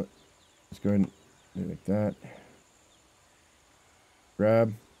 Let's go ahead and do it like that.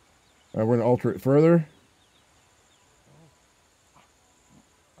 Grab. All right, we're going to alter it further.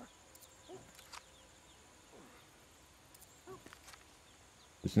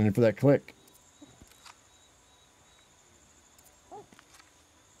 Listening for that click.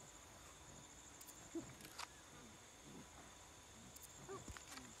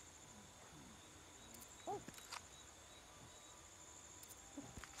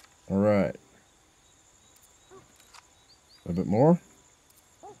 All right. A bit more.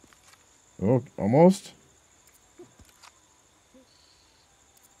 Oh, almost.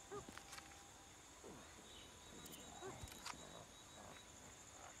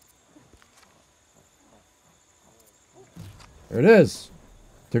 There it is.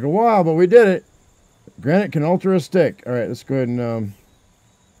 Took a while, but we did it. Granite can alter a stick. All right, let's go ahead and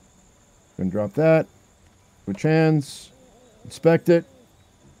drop that. Switch hands. Inspect it.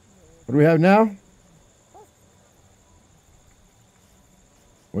 What do we have now?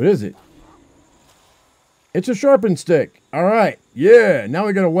 What is it? It's a sharpened stick. All right. Yeah, now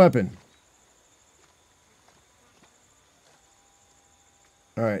we got a weapon.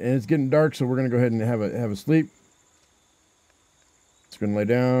 All right, and it's getting dark, so we're going to go ahead and have a sleep. Just going to lay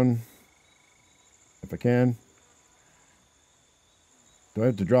down if I can. Do I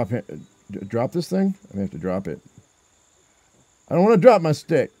have to drop this thing? I may have to drop it. I don't want to drop my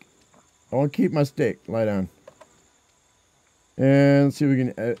stick. I want to keep my stick. Lie down. And let's see if we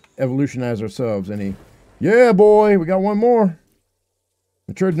can evolutionize ourselves any. Yeah, boy. We got one more.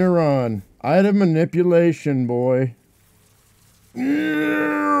 Matured neuron. Item manipulation, boy. That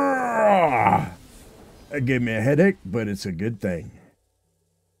gave me a headache, but it's a good thing.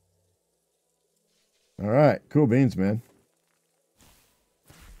 All right. Cool beans, man.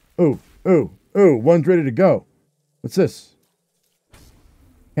 Ooh, ooh, ooh. One's ready to go. What's this?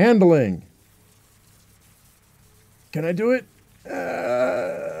 Handling. Can I do it?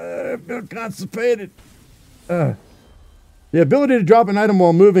 I feel constipated. The ability to drop an item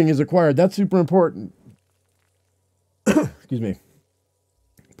while moving is acquired. That's super important. Excuse me.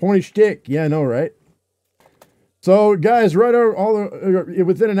 Pointy shtick. Yeah, I know, right? So, guys,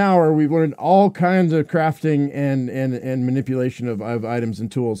 within an hour, we've learned all kinds of crafting and manipulation of items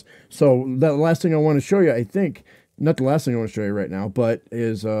and tools. So, the last thing I want to show you, I think, not the last thing I want to show you right now, but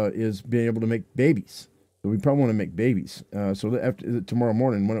is being able to make babies. So we probably want to make babies. So after tomorrow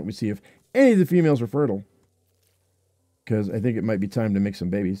morning, why don't we see if any of the females are fertile? Because I think it might be time to make some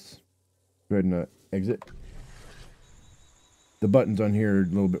babies. Go ahead and exit. The buttons on here are a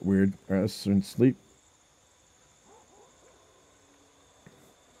little bit weird. All right, let's sleep.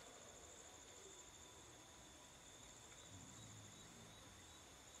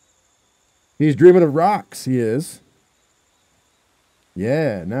 He's dreaming of rocks, he is.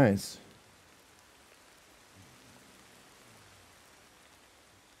 Yeah, nice.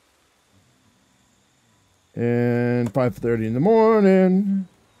 And 5:30 in the morning.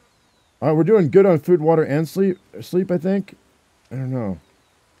 All right, we're doing good on food, water, and sleep, I think. I don't know.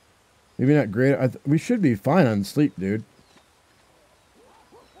 Maybe not great. We should be fine on sleep, dude.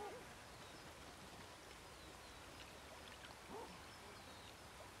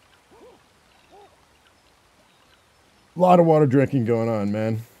 A lot of water drinking going on,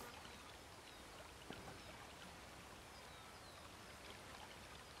 man.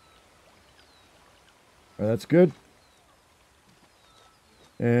 That's good.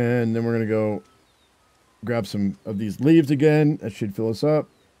 And then we're going to go grab some of these leaves again. That should fill us up.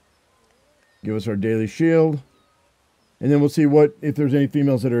 Give us our daily shield. And then we'll see if there's any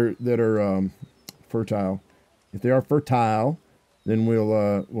females that are fertile. If they are fertile, then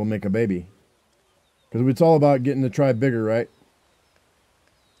we'll make a baby. Because it's all about getting the tribe bigger, right?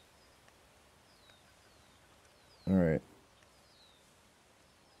 All right.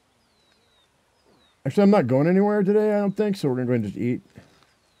 Actually, I'm not going anywhere today, I don't think, so we're going to go ahead and just eat.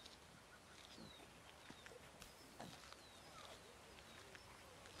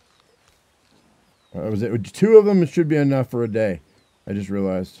 Was it 2 of them? It should be enough for a day. I just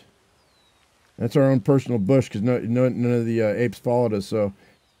realized. That's our own personal bush, because none of the apes followed us, so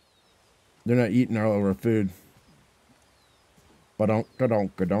they're not eating all of our food.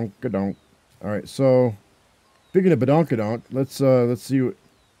 Badonk-a-donk-a-donk-a-donk. All right, so speaking of badonk-a-donk, let's see.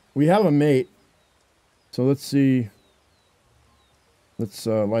 We have a mate. So let's see. Let's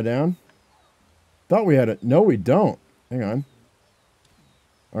lie down. Thought we had it. No, we don't. Hang on.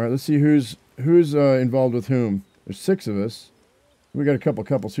 All right, let's see who's involved with whom. There's 6 of us. We got a couple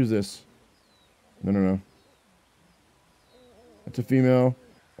couples. Who's this? No. That's a female.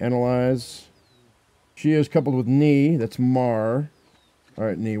 Analyze. She is coupled with Nee. That's Mar. All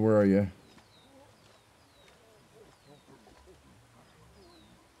right, Nee, where are you?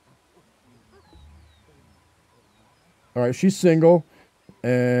 All right, she's single,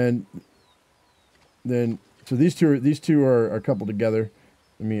 and then so these two are coupled together.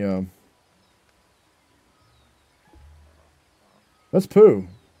 Let me That's Pooh.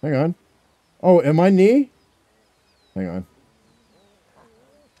 Hang on. Oh, am I Nee? Hang on.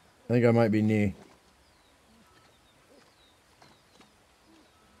 I think I might be Nee.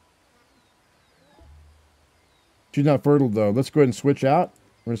 She's not fertile though. Let's go ahead and switch out.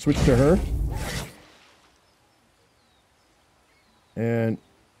 We're gonna switch to her. And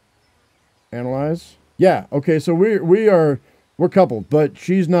analyze. Yeah, okay, so we're coupled, but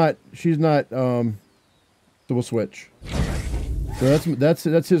she's not so we'll switch. So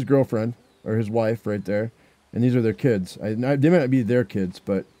that's his girlfriend or his wife right there. And these are their kids. They might not be their kids,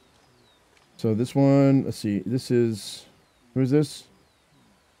 but so this one, let's see. This is who is this?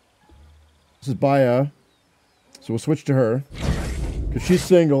 This is Baya. So we'll switch to her. Because she's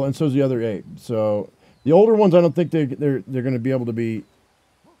single and so is the other 8. So the older ones, I don't think they're going to be able to be,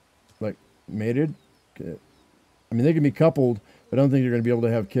 like, mated. I mean, they can be coupled, but I don't think they're going to be able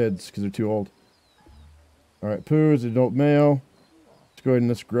to have kids because they're too old. All right, Pooh is an adult male. Let's go ahead and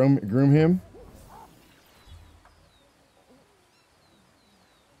let's groom him.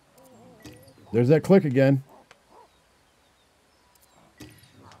 There's that click again.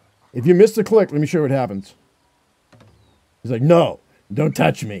 If you miss the click, let me show you what happens. He's like, no, don't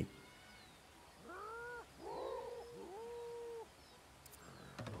touch me.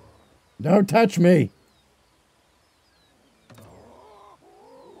 Don't touch me.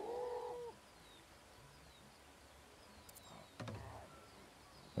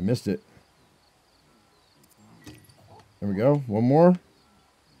 I missed it. There we go. One more.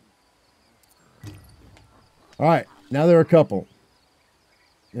 All right. Now they're a couple.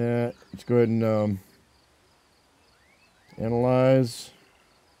 Let's go ahead and analyze.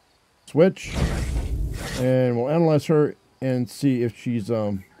 Switch. And we'll analyze her and see if she's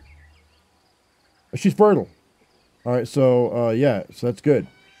fertile. All right, so yeah, so that's good.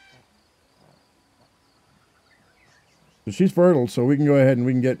 So she's fertile, so we can go ahead and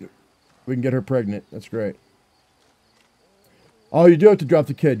we can get her pregnant. That's great. Oh, you do have to drop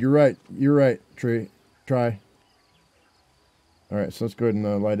the kid. You're right. You're right. Try. All right, so let's go ahead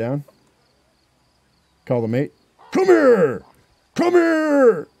and lie down. Call the mate. Come here. Come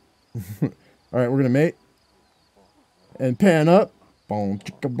here. All right, we're gonna mate and pan up. Boom,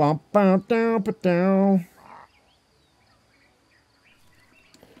 chicka, bum, down, down.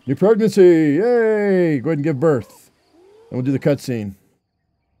 New pregnancy. Yay. Go ahead and give birth. And we'll do the cutscene.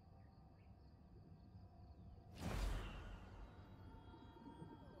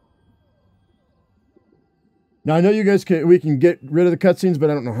 Now, I know you guys we can get rid of the cutscenes, but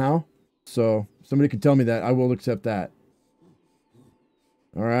I don't know how. So, if somebody can tell me that, I will accept that.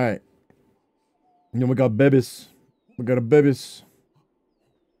 All right. And then we got babies. We got a babies.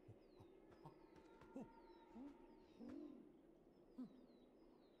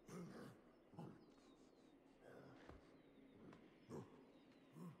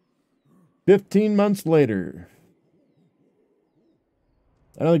 "15 months later."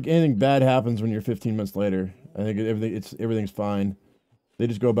 I don't think anything bad happens when you're 15 months later. I think everything's fine. They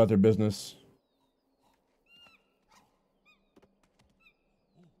just go about their business.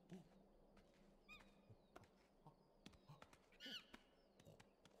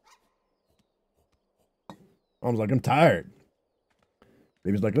 Mom's like, I'm tired.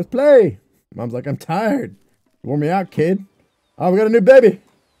 Baby's like, let's play. Mom's like, I'm tired. Warm me out, kid. Oh, we got a new baby.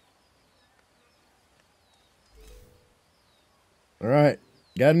 All right.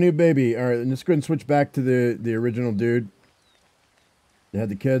 Got a new baby. All right, and let's go ahead and switch back to the original dude. They had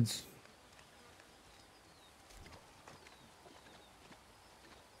the kids.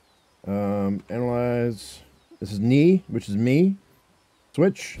 Analyze. This is Nee, which is me.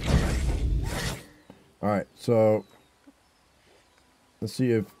 Switch. All right, so let's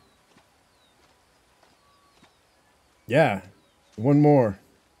see if... Yeah, one more.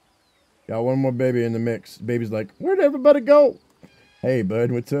 Got one more baby in the mix. Baby's like, where'd everybody go? Hey,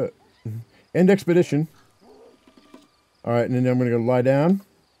 bud, what's up? End expedition. All right, and then I'm going to go lie down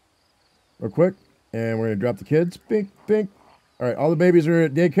real quick. And we're going to drop the kids. Bink, bink. All right, all the babies are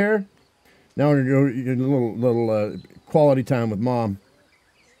at daycare. Now we're gonna go get a little quality time with Mom.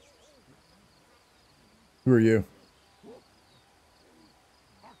 Who are you?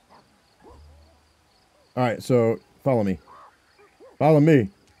 All right, so follow me. Follow me.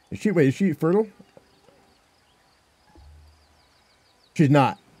 Is she fertile? She's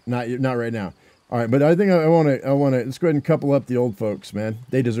not. Not right now. All right, but I think I want to let's go ahead and couple up the old folks, man.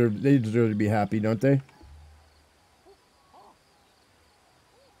 They deserve to be happy, don't they?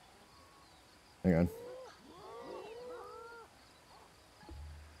 Hang on.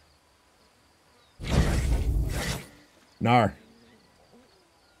 Nar.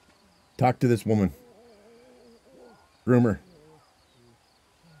 Talk to this woman. Groom her.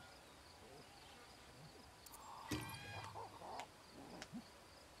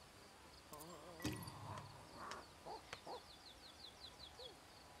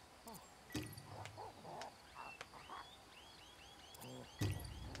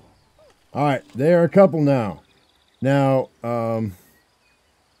 All right, they are a couple now. Now, come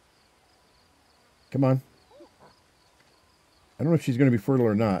on. I don't know if she's going to be fertile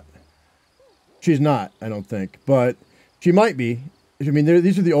or not. She's not, I don't think, but she might be. I mean,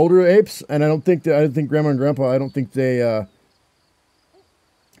 these are the older apes, and I think Grandma and Grandpa. I don't think they. I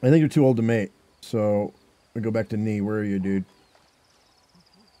think they're too old to mate. So we go back to Nee. Where are you, dude?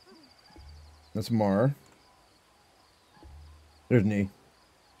 That's Mar. There's Nee.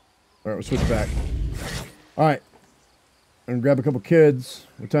 All right, we'll switch back. All right, I'm gonna grab a couple kids.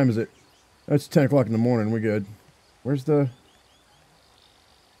 What time is it? It's 10 o'clock in the morning. We're good. Where's the?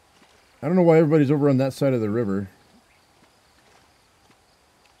 I don't know why everybody's over on that side of the river.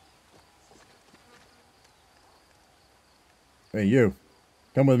 Hey, you.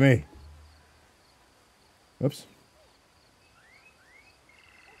 Come with me. Oops.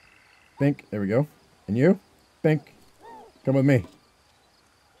 Bink. There we go. And you? Bink. Come with me.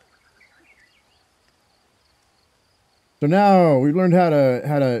 So now we've learned how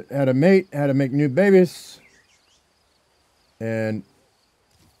to mate, how to make new babies. And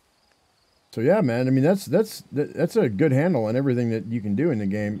so yeah, man. I mean, that's a good handle on everything that you can do in the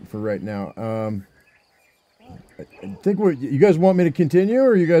game for right now. I think you guys want me to continue,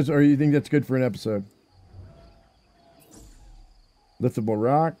 or you think that's good for an episode? Liftable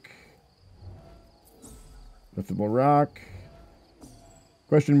rock. Liftable rock.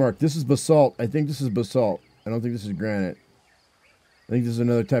 Question mark. This is basalt. I think this is basalt. I don't think this is granite. I think this is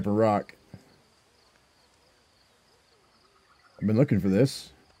another type of rock. I've been looking for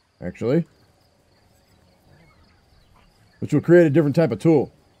this, actually. Which will create a different type of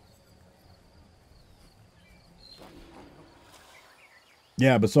tool.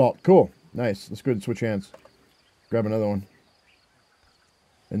 Yeah, basalt. Cool. Nice. Let's go ahead and switch hands. Grab another one.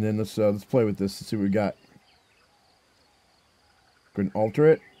 And then let's play with this. Let's see what we got. Go ahead and alter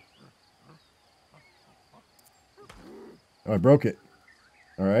it. Oh, I broke it.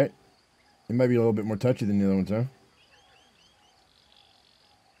 All right. It might be a little bit more touchy than the other ones, huh?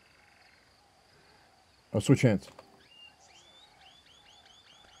 Oh, switch hands.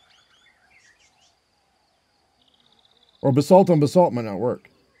 Or basalt on basalt might not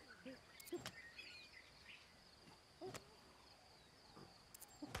work.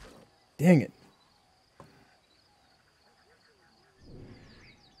 Dang it.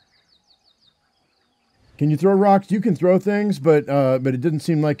 Can you throw rocks? You can throw things, but it didn't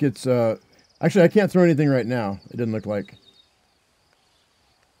seem like it's... Actually, I can't throw anything right now. It didn't look like.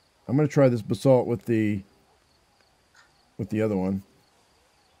 I'm going to try this basalt with the other one.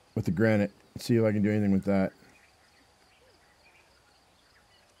 With the granite. Let's see if I can do anything with that.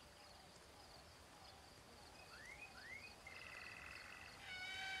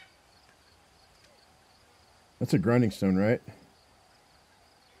 That's a grinding stone, right?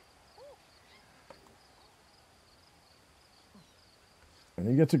 I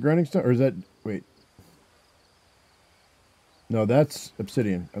think that's a grinding stone, or is that... Wait. No, that's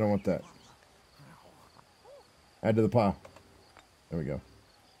obsidian. I don't want that. Add to the pile. There we go.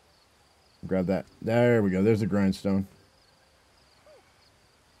 Grab that. There we go. There's the grindstone.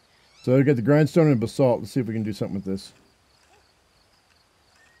 So we got the grindstone and basalt. Let's see if we can do something with this.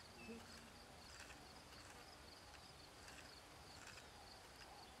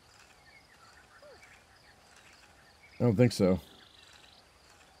 I don't think so.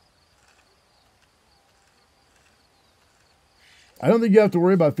 I don't think you have to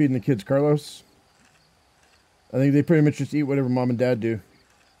worry about feeding the kids, Carlos. I think they pretty much just eat whatever mom and dad do.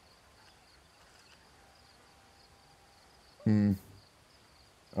 All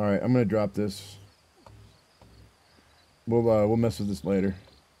right, I'm gonna drop this. We'll mess with this later.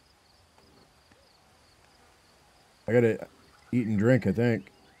 I gotta eat and drink, I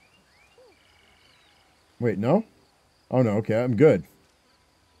think. Wait, no? Oh, no. Okay, I'm good.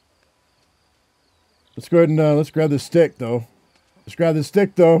 Let's go ahead and let's grab this stick, though. Let's grab this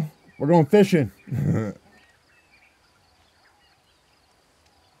stick, though. We're going fishing.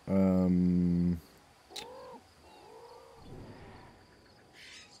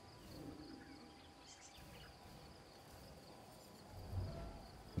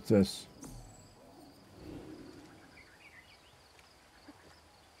 What's this?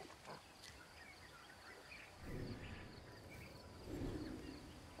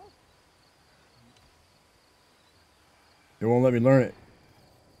 It won't let me learn it.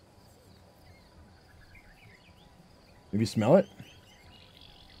 Maybe smell it?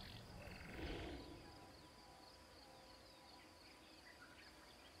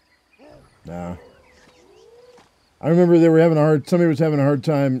 Nah. I remember they were having a hard. Somebody was having a hard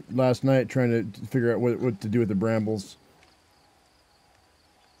time last night trying to figure out what to do with the brambles.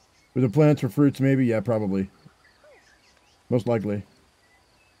 With the plants or fruits, maybe. Yeah, probably. Most likely.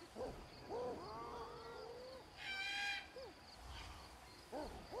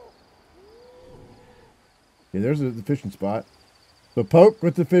 Okay, there's the fishing spot. So poke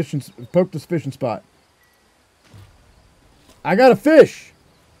with the poke this fishing spot. I got a fish.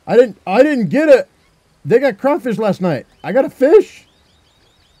 I didn't get it. They got crawfish last night. I got a fish.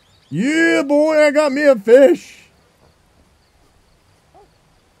 Yeah, boy, I got me a fish.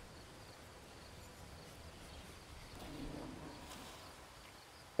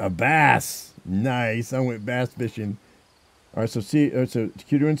 A bass. Nice. I went bass fishing. All right, so so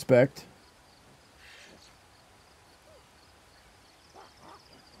Q to inspect.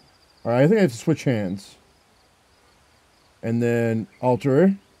 All right, I think I have to switch hands. And then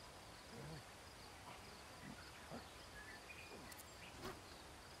alter.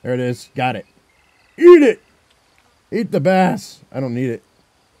 There it is. Got it. Eat it. Eat the bass. I don't need it.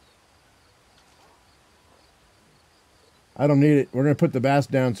 I don't need it. We're going to put the bass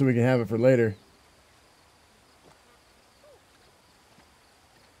down so we can have it for later.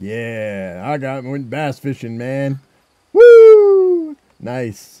 Yeah, I went bass fishing, man. Woo!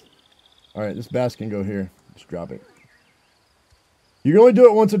 Nice. All right, this bass can go here. Just drop it. You can only do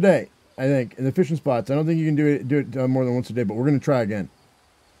it once a day, I think, in the fishing spots. I don't think you can do it more than once a day, but we're going to try again.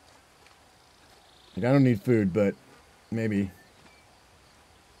 Like, I don't need food, but maybe.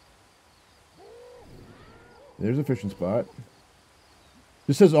 There's a fishing spot.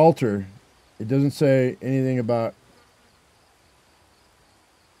 This says alter. It doesn't say anything about...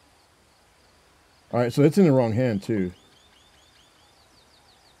 All right, so it's in the wrong hand, too.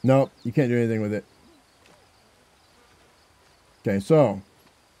 Nope, you can't do anything with it. Okay, so...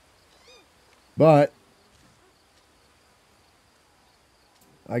 But...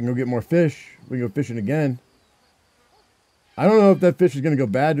 I can go get more fish. We can go fishing again. I don't know if that fish is going to go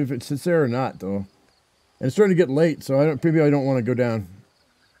bad if it sits there or not, though. And it's starting to get late, so maybe I don't want to go down.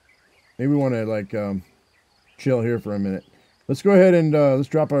 Maybe we want to like chill here for a minute. Let's go ahead and let's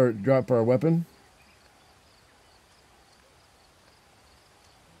drop our weapon.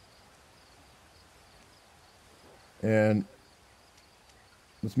 And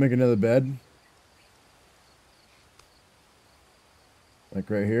let's make another bed. Like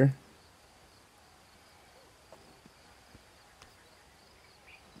right here.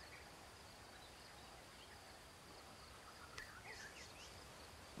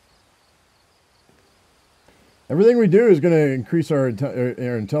 Everything we do is going to increase our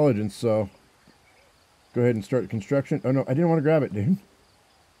intelligence, so go ahead and start construction. Oh, no, I didn't want to grab it, dude.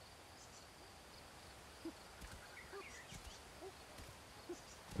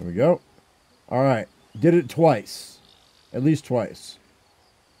 There we go. All right. Did it twice. At least twice.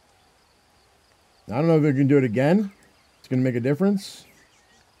 I don't know if we can do it again. It's going to make a difference.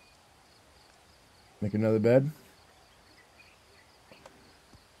 Make another bed.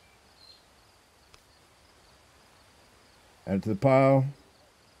 Add it to the pile.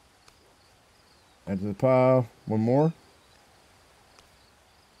 Add to the pile. One more.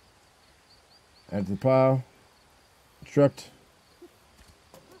 Add to the pile. Construct.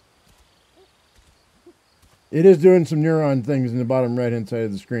 It is doing some neuron things in the bottom right hand side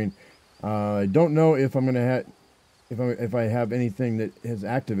of the screen. I don't know if I'm gonna have if I have anything that has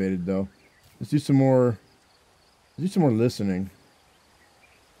activated though. Let's do some more. Let's do some more listening.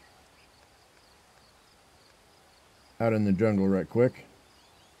 Out in the jungle right quick.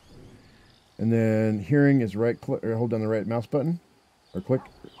 And then hearing is right click or hold down the right mouse button or click.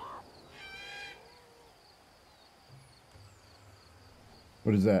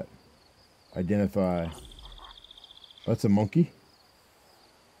 What is that? Identify. That's a monkey.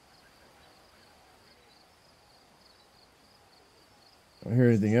 I don't hear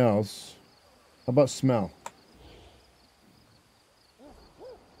anything else. How about smell?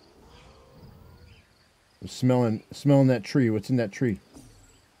 We're smelling that tree. What's in that tree?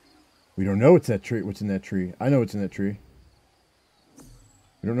 We don't know what's that tree. What's in that tree? I know what's in that tree.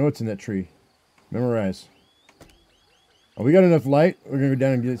 We don't know what's in that tree. Memorize. Oh, we got enough light. We're gonna go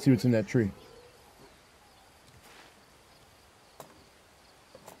down and see what's in that tree.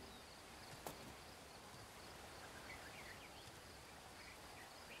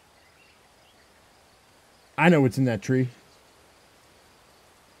 I know what's in that tree.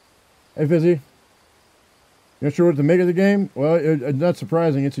 Hey, Fizzy. You not sure what to make of the game? Well, it's not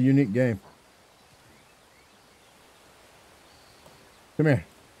surprising. It's a unique game. Come here.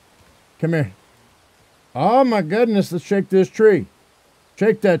 Come here. Oh, my goodness. Let's shake this tree.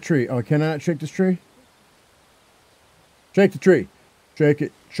 Shake that tree. Oh, can I not shake this tree? Shake the tree. Shake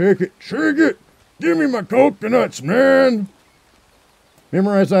it. Shake it. Shake it. Give me my coconuts, man.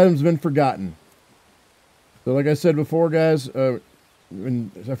 Memorized items have been forgotten. So like I said before, guys,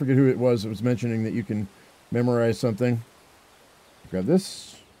 when I forget who it was mentioning that you can memorize something. Grab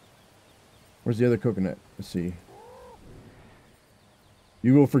this. Where's the other coconut? Let's see.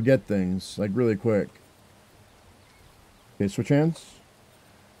 You will forget things, like really quick. Okay, switch hands.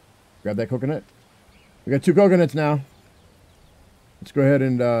 Grab that coconut. We got 2 coconuts now. Let's go ahead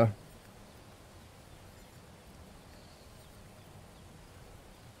and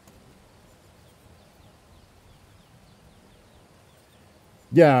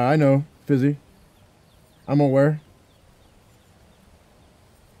yeah, I know, Fizzy. I'm aware.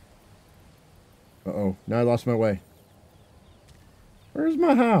 Uh-oh, now I lost my way. Where's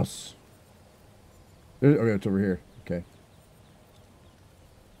my house? Okay, it's over here. Okay.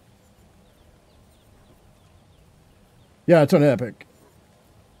 Yeah, it's on Epic.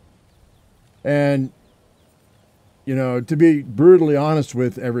 And, you know, to be brutally honest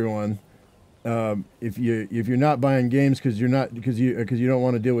with everyone, if you're not buying games because you don't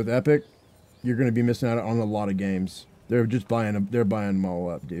want to deal with Epic, you're going to be missing out on a lot of games. They're just buying them. They're buying them all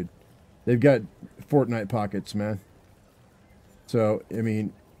up, dude. They've got Fortnite pockets, man. So I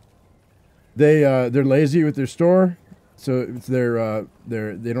mean, they're lazy with their store, so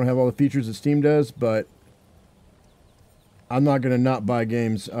they don't have all the features that Steam does. But I'm not going to not buy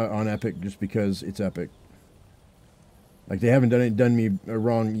games on Epic just because it's Epic. Like, they haven't done me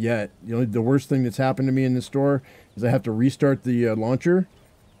wrong yet. You know, the worst thing that's happened to me in the store is I have to restart the launcher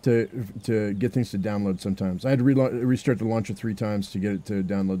to get things to download sometimes. I had to restart the launcher 3 times to get it to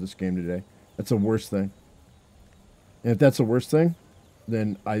download this game today. That's the worst thing. And if that's the worst thing,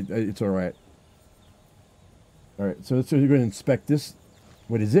 then it's all right. All right, so let's go ahead and inspect this.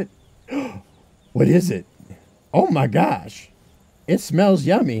 What is it? What is it? Oh my gosh. It smells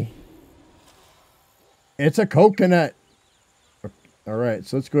yummy. It's a coconut. All right,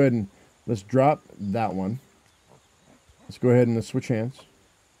 so let's go ahead and let's drop that one. Let's go ahead and let's switch hands.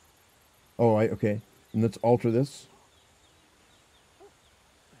 Oh, okay. And let's alter this.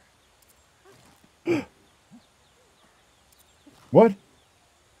 What?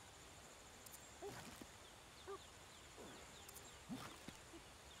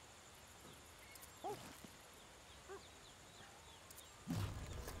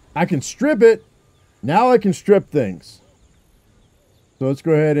 I can strip it. Now I can strip things. So let's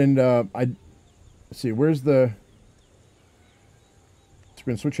go ahead and let's see, where's the... Let's go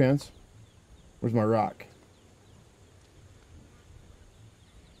and switch hands. Where's my rock?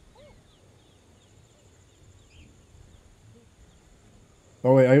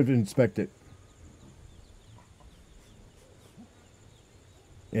 Oh wait, I have to inspect it.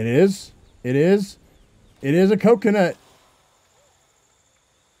 It is. It is. It is a coconut.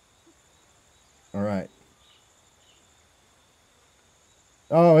 All right.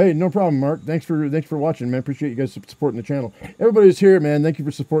 Oh, hey, no problem, Mark. Thanks for watching, man. Appreciate you guys supporting the channel. Everybody's here, man. Thank you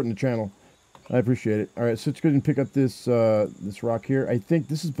for supporting the channel. I appreciate it. All right, so let's go ahead and pick up this this rock here. I think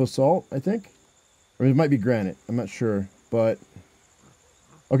this is basalt, I think. Or it might be granite. I'm not sure, but...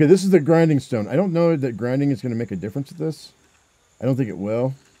 Okay, this is the grinding stone. I don't know that grinding is going to make a difference with this. I don't think it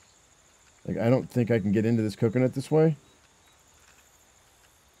will. Like, I don't think I can get into this coconut this way.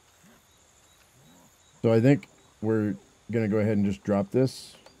 So I think we're going to go ahead and just drop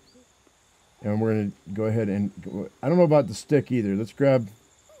this. And we're going to go ahead and... I don't know about the stick either. Let's grab...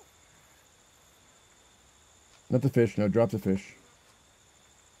 Not the fish. No, drop the fish.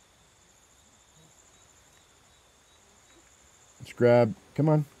 Let's grab... Come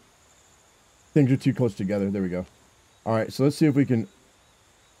on. Things are too close together. There we go. All right, so let's see if we can...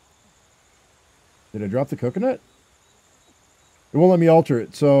 Did I drop the coconut? It won't let me alter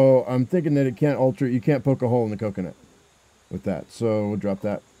it, so I'm thinking that it can't alter it. You can't poke a hole in the coconut with that, so we'll drop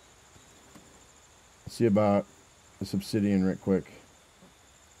that. see about this obsidian right quick.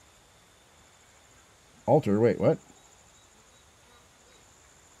 Alter, wait, what?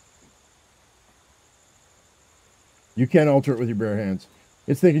 You can't alter it with your bare hands.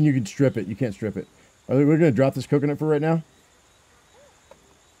 It's thinking you can strip it. You can't strip it. We're going to drop this coconut for right now.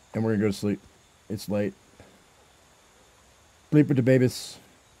 And we're going to go to sleep. It's late. Sleep with the babies.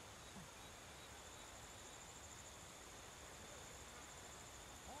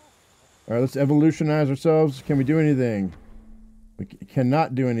 All right, let's evolutionize ourselves. Can we do anything? We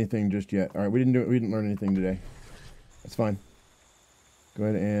cannot do anything just yet. All right, we didn't learn anything today. That's fine. Go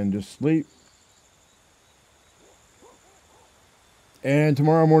ahead and just sleep. And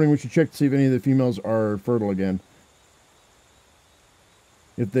tomorrow morning we should check to see if any of the females are fertile again.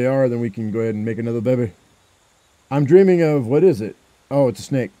 If they are, then we can go ahead and make another baby. I'm dreaming of, what is it? Oh, it's a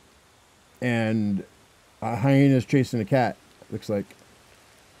snake. And a hyena is chasing a cat, looks like.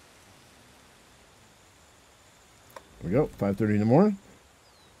 There we go, 5:30 in the morning.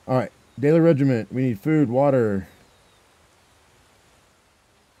 All right, daily regiment. We need food, water.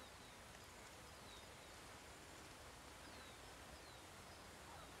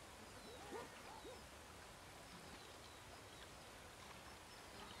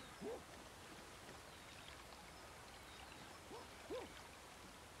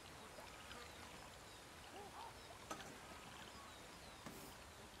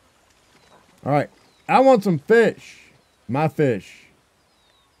 All right, I want some fish. My fish.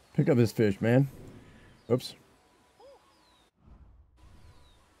 Pick up this fish, man. Oops.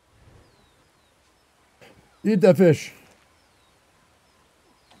 Eat that fish.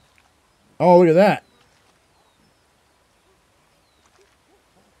 Oh, look at that.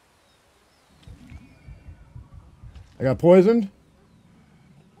 I got poisoned.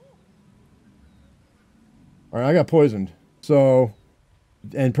 All right, I got poisoned. So,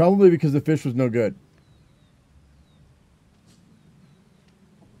 and probably because the fish was no good.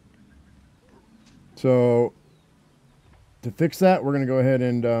 So, to fix that, we're going to go ahead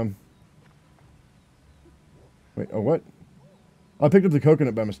and, wait, oh, what? I picked up the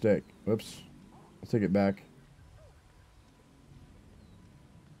coconut by mistake. Whoops. Let's take it back.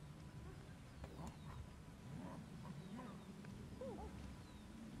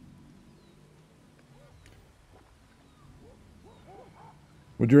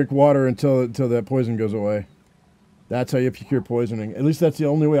 We'll drink water until that poison goes away. That's how you cure poisoning. At least that's the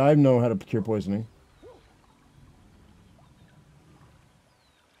only way I know how to cure poisoning.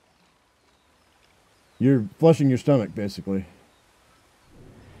 You're flushing your stomach, basically.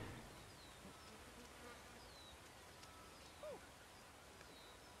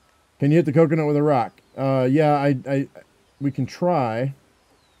 Can you hit the coconut with a rock? Yeah, we can try.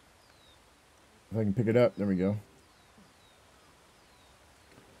 If I can pick it up, there we go.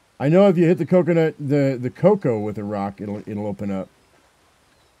 I know if you hit the coconut, the cocoa with a rock, it'll open up.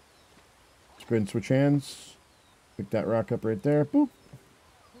 Let's go ahead and switch hands. Pick that rock up right there. Boop.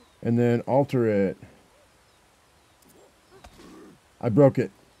 And then alter it. I broke it.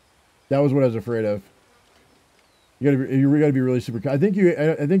 That was what I was afraid of. You gotta be really super. I think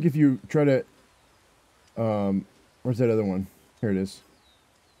if you try to, where's that other one? Here it is.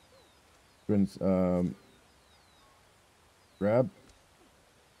 Grab.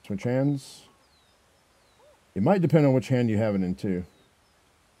 Switch hands. It might depend on which hand you have it in too.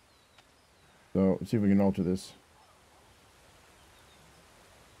 So let's see if we can alter this.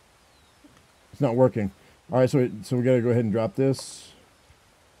 It's not working. All right, so we got to go ahead and drop this.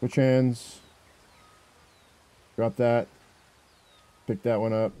 Switch hands. Drop that. Pick that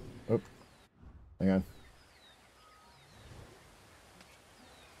one up. Oh, hang on.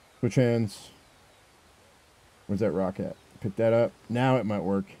 Switch hands. Where's that rock at? Pick that up. Now it might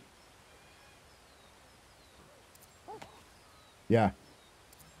work. Yeah.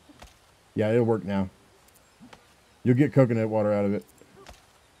 Yeah, it'll work now. You'll get coconut water out of it.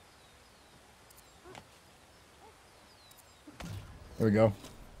 There we go.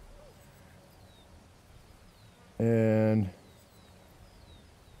 And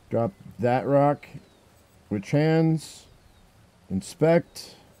drop that rock. Switch hands.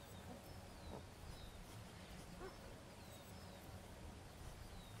 Inspect.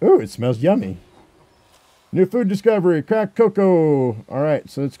 Ooh, it smells yummy. New food discovery, cracked cocoa. All right,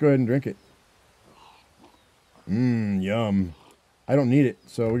 so let's go ahead and drink it. Mmm, yum. I don't need it,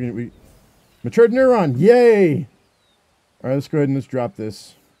 so we matured neuron. Yay! All right, let's go ahead and let's drop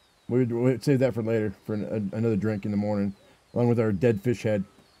this. We'll save that for later for another drink in the morning, along with our dead fish head.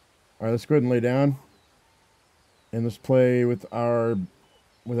 All right, let's go ahead and lay down, and let's play with our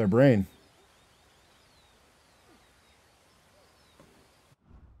brain.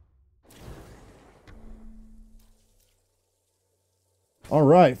 All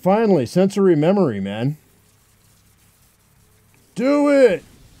right, finally, sensory memory, man. Do it!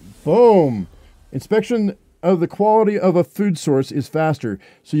 Boom. Inspection of the quality of a food source is faster.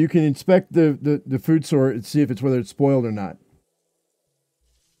 So you can inspect the food source and see if it's whether it's spoiled or not.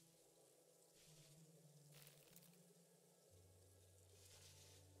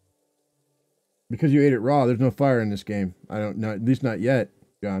 Because you ate it raw, there's no fire in this game. I don't know, at least not yet,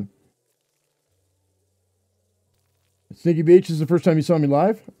 John. Sneaky Beach is the first time you saw me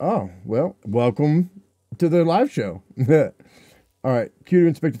live? Oh, well, welcome to the live show. All right, cue to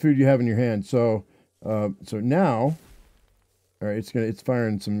inspect the food you have in your hand. So now, all right, it's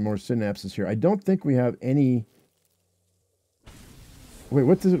firing some more synapses here. I don't think we have any. Wait,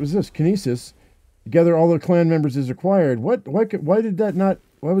 what was this? Kinesis. Gather all the clan members is required. What? Why did that not?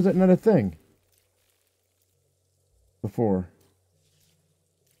 Why was that not a thing before?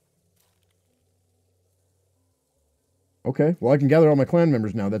 Okay, well, I can gather all my clan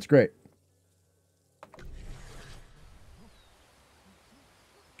members now. That's great.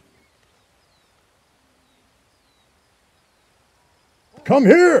 Come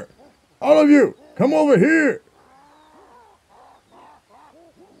here! All of you! Come over here!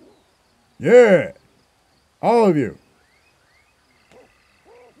 Yeah! All of you!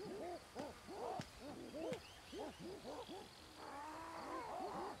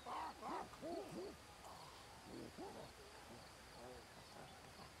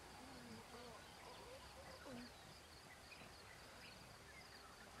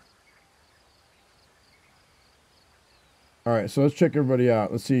 All right, so let's check everybody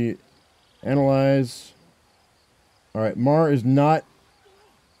out. Let's see. Analyze. All right, Mar is not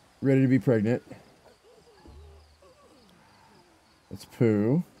ready to be pregnant. That's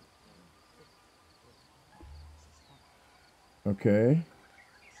Pooh. Okay.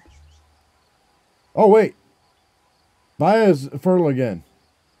 Oh, wait. Vaya's fertile again.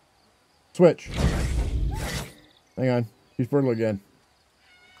 Switch. Hang on. She's fertile again.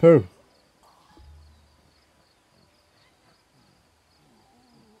 Pooh.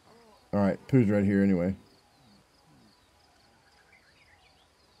 All right, Pooh's right here anyway.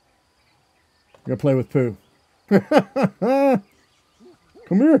 I'm gonna play with Pooh. Come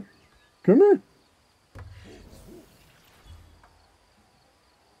here. Come here.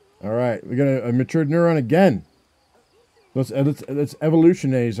 All right, we got a matured neuron again. Let's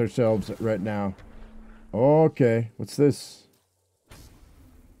evolutionize ourselves right now. Okay, what's this?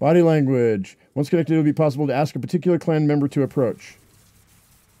 Body language. Once connected, it will be possible to ask a particular clan member to approach.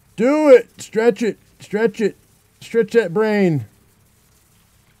 Do it! Stretch it! Stretch it! Stretch that brain!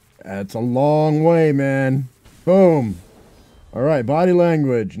 That's a long way, man. Boom. All right, body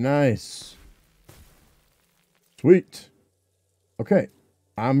language. Nice. Sweet. Okay.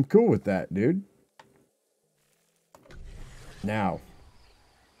 I'm cool with that, dude. Now.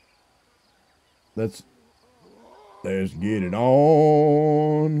 Let's get it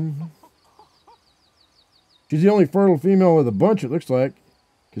on. She's the only fertile female of the bunch, it looks like.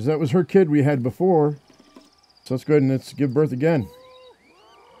 Because that was her kid we had before. So let's go ahead and let's give birth again.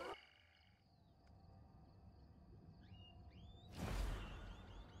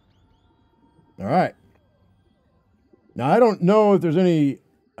 All right. Now I don't know if there's any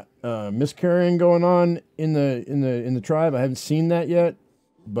miscarrying going on in the tribe. I haven't seen that yet,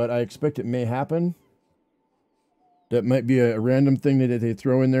 but I expect it may happen. That might be a random thing that they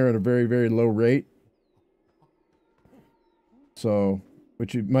throw in there at a very, very low rate. So,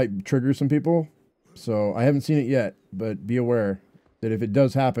 which might trigger some people. So I haven't seen it yet, but be aware that if it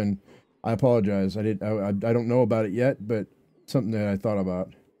does happen, I apologize. I don't know about it yet, but something that I thought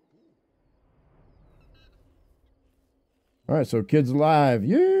about. All right, so kid's alive.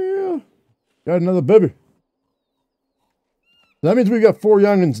 Yeah, got another baby. That means we got 4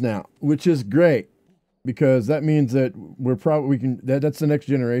 youngins now, which is great because that means that that's the next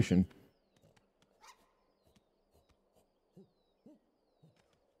generation.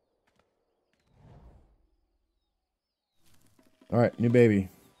 All right, new baby.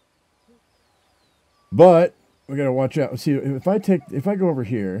 But we gotta watch out. See, if I go over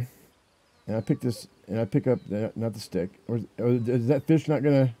here, and I pick this, and I pick up not the stick, or is that fish not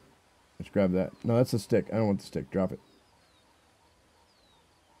gonna? Let's grab that. No, that's a stick. I don't want the stick. Drop it.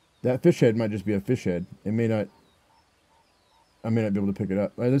 That fish head might just be a fish head. It may not. I may not be able to pick it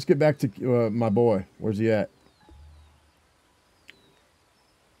up. All right, let's get back to my boy. Where's he at?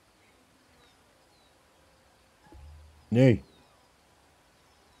 Nay.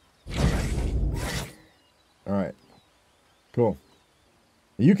 All right. Cool.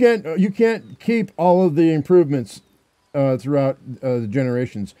 You can't keep all of the improvements throughout the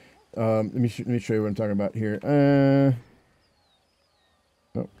generations. Let me show you what I'm talking about here.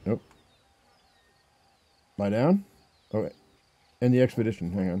 Nope, nope. Lie down. Oh, and the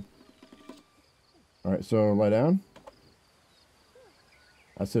expedition. Hang on. All right, so lie down.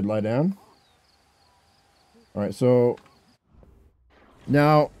 I said lie down. All right, so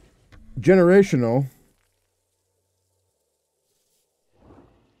now generational.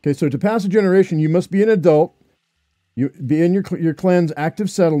 Okay, so to pass a generation, you must be an adult. You be in your clan's active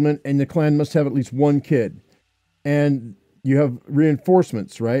settlement, and the clan must have at least one kid. And you have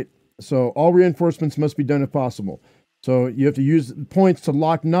reinforcements, right? So all reinforcements must be done if possible. So you have to use points to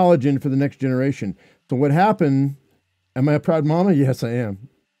lock knowledge in for the next generation. So what happened? Am I a proud mama? Yes, I am.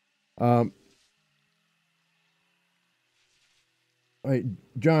 Hey,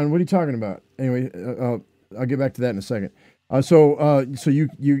 John, what are you talking about? Anyway, I'll get back to that in a second. So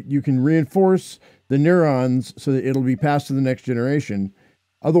you can reinforce the neurons so that it'll be passed to the next generation.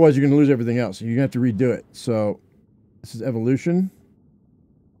 Otherwise, you're going to lose everything else. You're going to have to redo it. So this is evolution.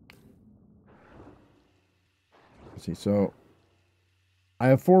 Let's see. So I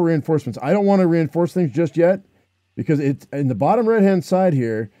have 4 reinforcements. I don't want to reinforce things just yet because it's in the bottom right-hand side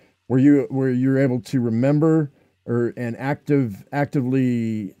here where you're able to remember and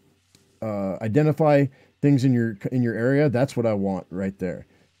actively identify things in your area. That's what I want right there.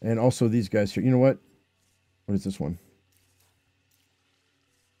 And also these guys here. You know what? What is this one?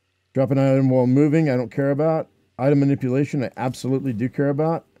 Drop an item while moving. I don't care about. Item manipulation. I absolutely do care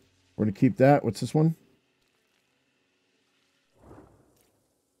about. We're going to keep that. What's this one?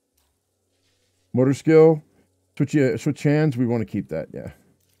 Motor skill. Switch hands. We want to keep that. Yeah.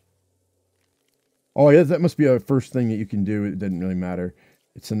 Oh, yeah. That must be a first thing that you can do. It doesn't really matter.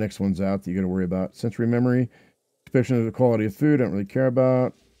 It's the next ones out that you got to worry about. Sensory memory. Inspection of the quality of food. I don't really care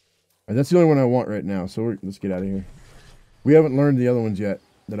about. Right, that's the only one I want right now. So let's get out of here. We haven't learned the other ones yet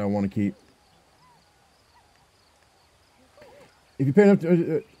that I want to keep. If you pay enough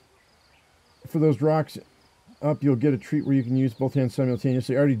for those rocks up, you'll get a treat where you can use both hands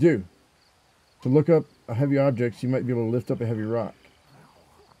simultaneously. I already do. To look up heavy objects, you might be able to lift up a heavy rock.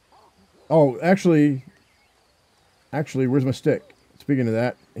 Oh, actually, where's my stick? Speaking of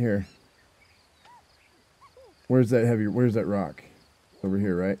that, here. Where's that rock? Over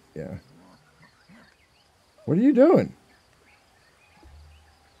here, right? Yeah. What are you doing?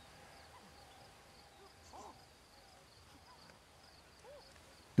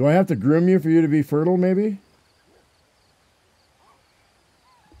 Do I have to groom you for you to be fertile, maybe?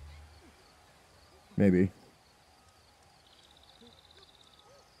 Maybe.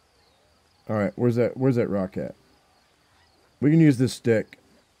 All right, where's that rock at? We can use this stick.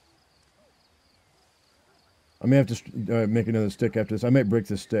 I may have to make another stick after this. I might break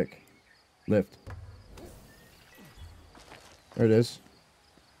this stick. Lift. There it is.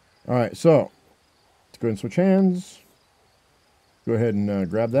 All right, so let's go ahead and switch hands. Go ahead and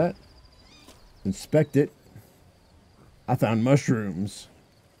grab that. Inspect it. I found mushrooms.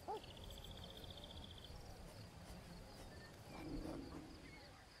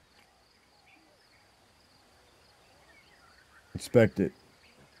 Inspect it.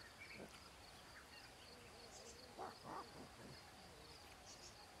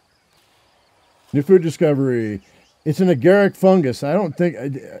 New food discovery. It's an agaric fungus. I don't think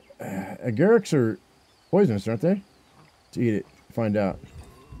agarics are poisonous, aren't they? Let's eat it. Find out.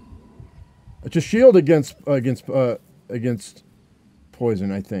 It's a shield against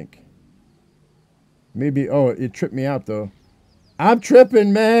poison, I think. Maybe. Oh, it tripped me out though. I'm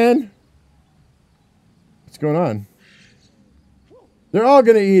tripping, man. What's going on? They're all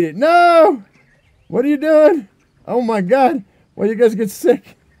gonna eat it. No! What are you doing? Oh my God! Why you guys get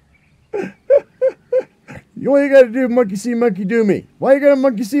sick? All you gotta do, monkey see, monkey do me. Why you gotta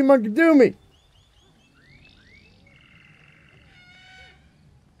monkey see, monkey do me?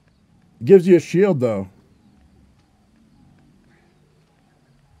 Gives you a shield though.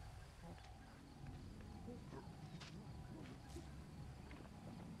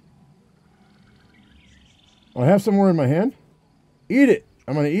 I have some more in my hand. Eat it.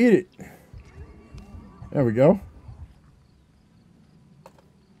 I'm gonna eat it. There we go.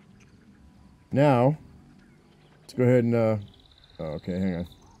 Now, let's go ahead and, oh, okay, hang on.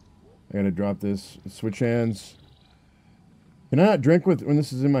 I gotta drop this. Switch hands. Can I not drink when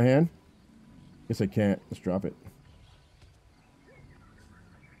this is in my hand? Guess I can't. Let's drop it.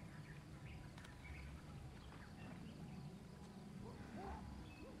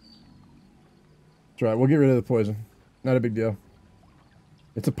 That's right. We'll get rid of the poison. Not a big deal.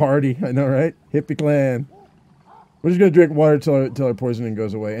 It's a party. I know, right? Hippie clan. We're just going to drink water till our poisoning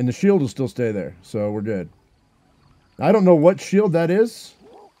goes away. And the shield will still stay there. So we're good. I don't know what shield that is.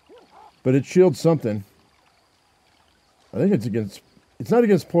 But it shields something. I think it's against It's not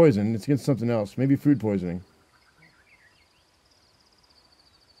against poison. It's against something else. Maybe food poisoning.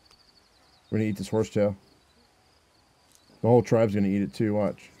 We're going to eat this horsetail. The whole tribe's going to eat it too.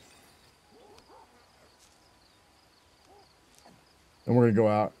 Watch. And we're going to go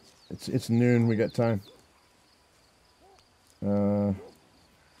out. It's noon. We got time. They're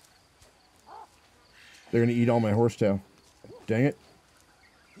going to eat all my horsetail. Dang it.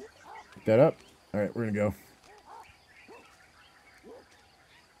 Pick that up. All right, we're going to go.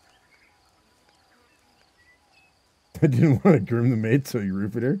 I didn't want to groom the maid, so you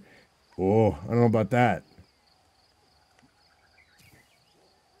roofed her. Oh, I don't know about that.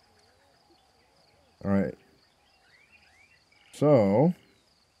 All right. So,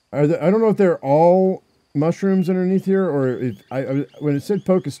 I don't know if they're all mushrooms underneath here, or if when it said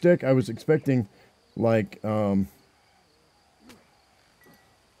poke a stick, I was expecting like yeah,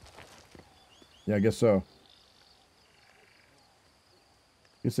 I guess so.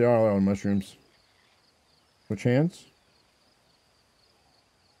 I guess they are all mushrooms. Which hands?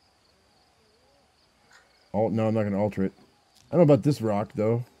 No, I'm not going to alter it. I don't know about this rock,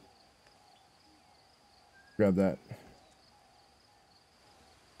 though. Grab that.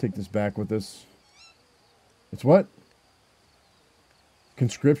 Take this back with us. It's what?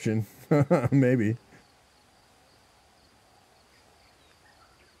 Conscription. Maybe.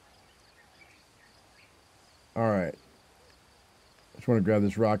 Alright. I just want to grab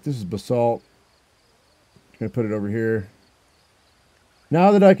this rock. This is basalt. I'm going to put it over here.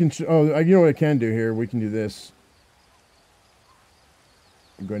 Now that I can... Oh, you know what I can do here? We can do this.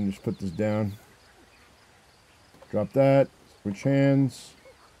 I'm going to just put this down. Drop that. Switch hands.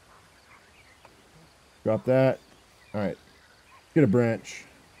 Drop that. Alright. Get a branch.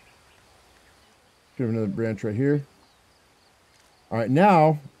 Get another branch right here. Alright,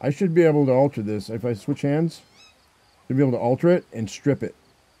 now I should be able to alter this. If I switch hands, I'll be able to alter it and strip it.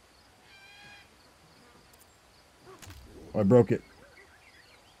 Oh, I broke it.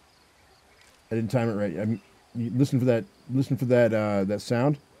 I didn't time it right. Listen for that. Listen for that. That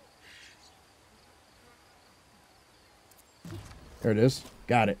sound. There it is.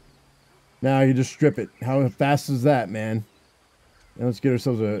 Got it. Now you just strip it. How fast is that, man? Now let's get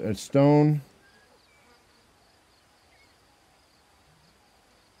ourselves a stone.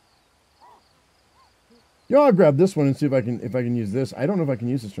 Yo, I'll grab this one and see if I can use this. I don't know if I can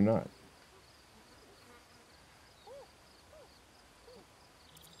use this or not.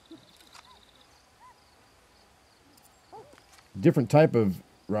 Different type of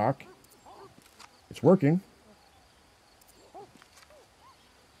rock. It's working.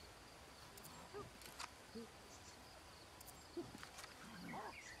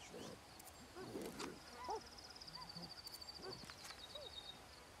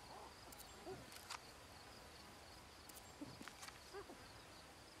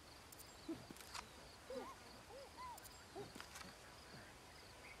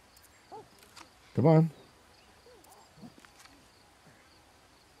 Come on.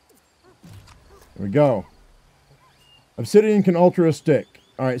 There we go. Obsidian can alter a stick.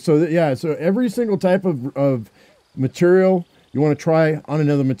 All right, so yeah, so every single type of material you want to try on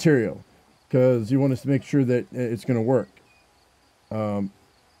another material because you want to make sure that it's going to work. So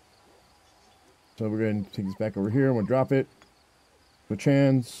we're going to take this back over here. I'm going to drop it. Switch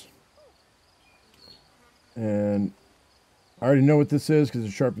hands. And I already know what this is because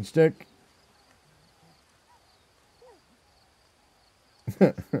it's a sharpened stick.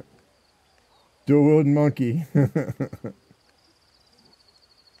 Dual-wielding monkey.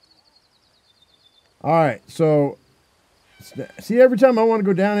 All right, so see, every time I want to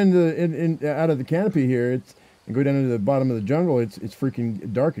go down into out of the canopy here, and go down into the bottom of the jungle, it's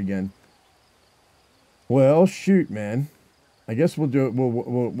freaking dark again. Well, shoot, man. I guess we'll do it.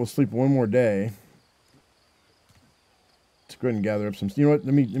 We'll sleep one more day. Let's go ahead and gather up some. You know what?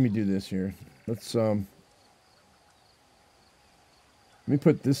 Let me do this here. Let's Let me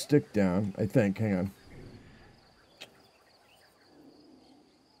put this stick down, I think. Hang on.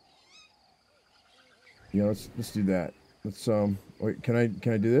 Yeah, let's do that. Let's wait, can I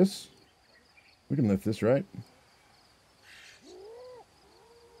do this? We can lift this, right?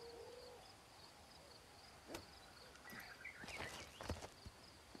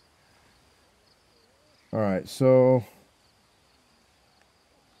 All right, so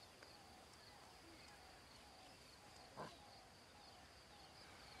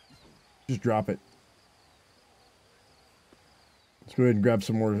just drop it. Let's go ahead and grab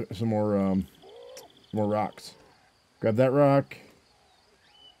some more rocks. Grab that rock.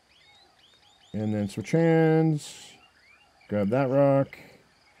 And then switch hands. Grab that rock.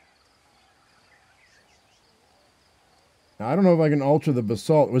 I don't know if I can alter the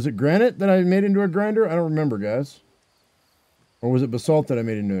basalt. Was it granite that I made into a grinder? I don't remember, guys. Or was it basalt that I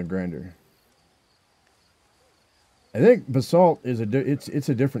made into a grinder? I think basalt is it's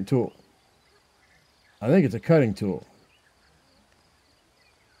a different tool. I think it's a cutting tool.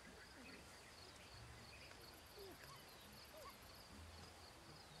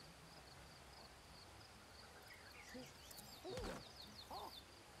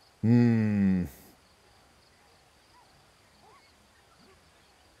 Hmm.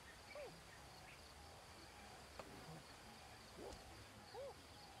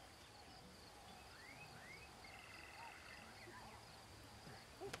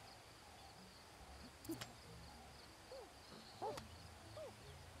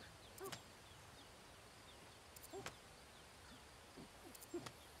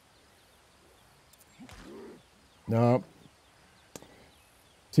 No.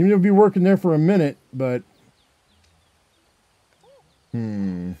 Seemed to be working there for a minute, but...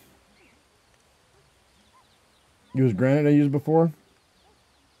 It was granite I used before.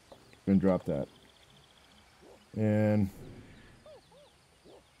 Gonna drop that. And...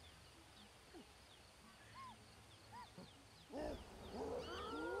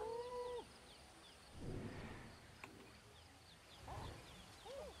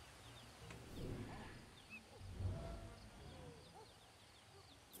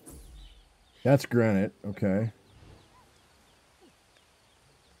 that's granite, okay.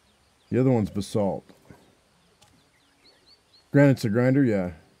 The other one's basalt. Granite's a grinder,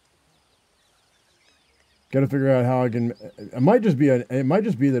 yeah. Got to figure out how I can. It might just be that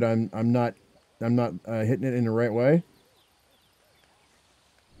I'm not hitting it in the right way.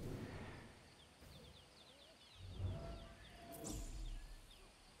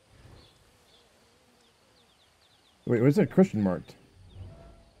 Wait, what's that question marked?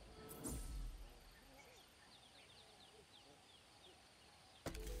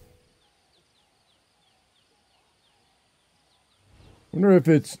 Wonder if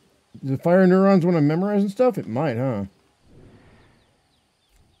it's the fire neurons want to memorize and stuff. It might, huh?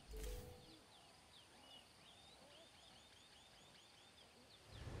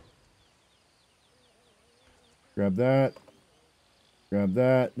 Grab that. Grab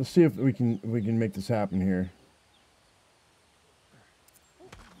that. Let's see if we can make this happen here.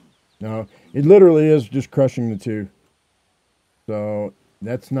 No, it literally is just crushing the two. So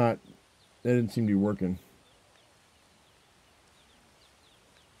that didn't seem to be working.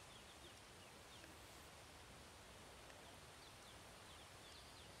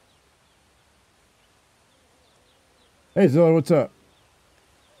 Hey Zilla, what's up?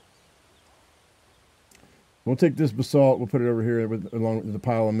 We'll take this basalt, we'll put it over here along with the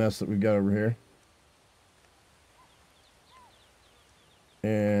pile of mess that we've got over here.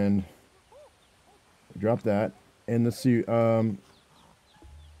 And drop that. And let's see, okay.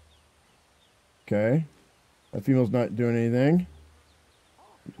 That female's not doing anything.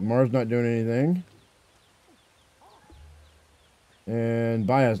 Mars not doing anything. And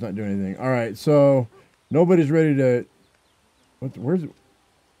Baya's not doing anything. Alright, so nobody's ready to... Where's it?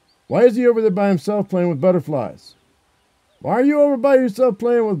 Why is he over there by himself playing with butterflies? Why are you over by yourself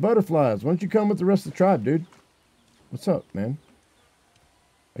playing with butterflies? Why don't you come with the rest of the tribe, dude? What's up, man?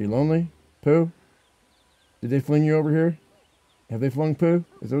 Are you lonely? Pooh? Did they fling you over here? Have they flung Pooh?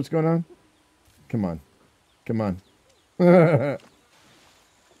 Is that what's going on? Come on. Come on.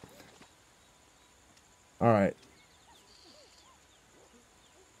 Alright.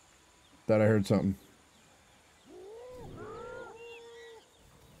 Thought I heard something.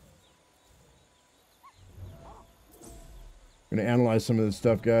 I'm going to analyze some of this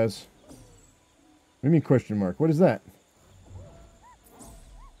stuff, guys. What do you mean question mark? What is that?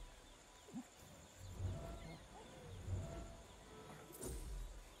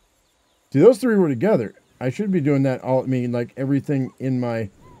 See, those three were together. I should be doing that all, I mean, like everything in my...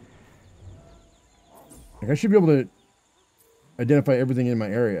 Like I should be able to identify everything in my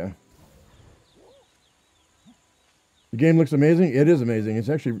area. The game looks amazing. It is amazing. It's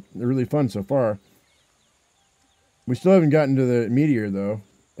actually really fun so far. We still haven't gotten to the meteor, though.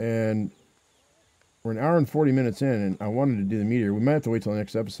 And we're an hour and 40 minutes in, and I wanted to do the meteor. We might have to wait till the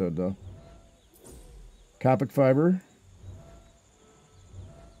next episode, though. Copic fiber.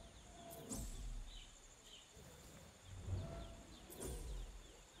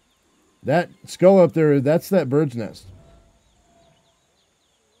 That skull up there, that's that bird's nest.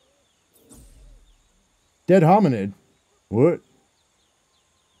 Dead hominid. What?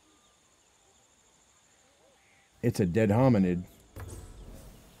 It's a dead hominid.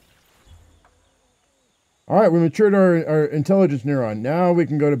 All right, we matured our intelligence neuron. Now we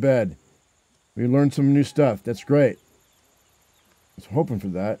can go to bed. We learned some new stuff. That's great. was hoping for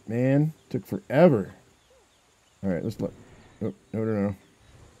that, man. Took forever. All right, let's look. Oh, no.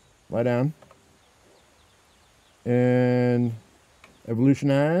 Lie down. And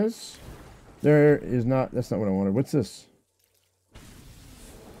evolutionize. There is not, that's not what I wanted. What's this?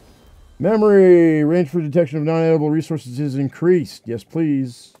 Memory. Range for detection of non-edible resources is increased. Yes,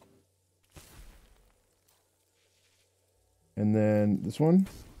 please. And then this one.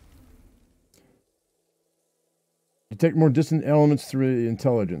 Detect more distant elements through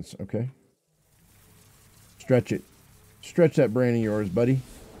intelligence. Okay. Stretch it. Stretch that brain of yours, buddy.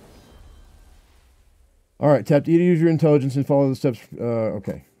 All right. Tap to use your intelligence and follow the steps.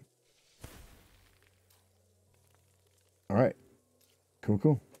 Okay. All right.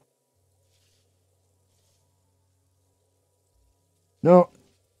 Cool. No,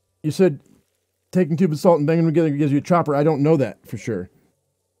 you said taking tube of salt and banging them together gives you a chopper. I don't know that for sure.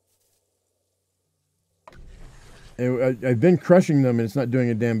 I've been crushing them and it's not doing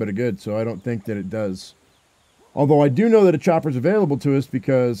a damn bit of good, so I don't think that it does. Although I do know that a chopper is available to us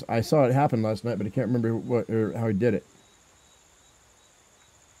because I saw it happen last night, but I can't remember what or how he did it.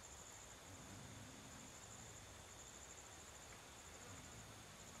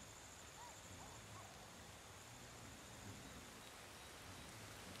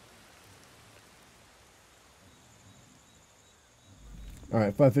 All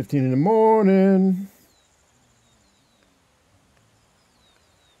right, 5:15 in the morning.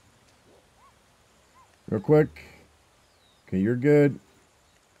 Real quick. Okay, you're good.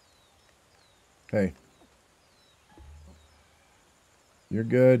 Hey. You're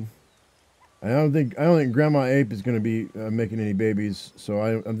good. I don't think Grandma Ape is going to be making any babies, so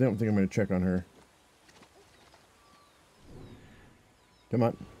I don't think I'm going to check on her. Come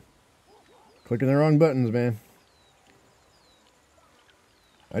on. Clicking the wrong buttons, man.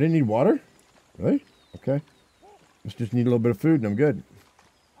 I didn't need water? Really? Okay. Must just need a little bit of food and I'm good.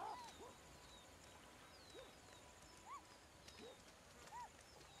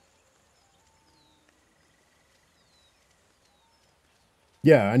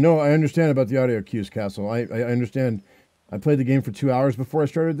 Yeah, I know. I understand about the audio cues, Castle. I understand. I played the game for 2 hours before I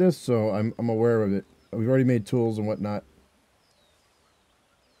started this, so I'm aware of it. We've already made tools and whatnot.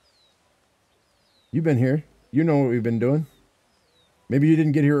 You've been here. You know what we've been doing. Maybe you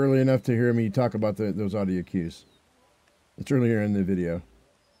didn't get here early enough to hear me talk about those audio cues. It's earlier in the video,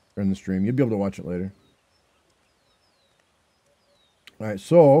 or in the stream. You'll be able to watch it later. All right,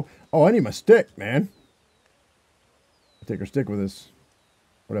 so... Oh, I need my stick, man. I'll take our stick with us.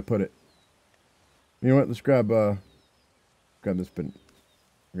 Where'd I put it? You know what? Let's grab this pin.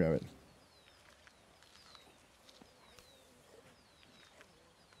 Grab it.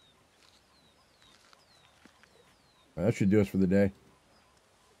 All right, that should do us for the day.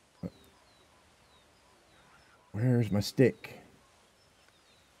 Where's my stick?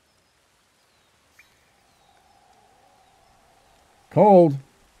 Cold.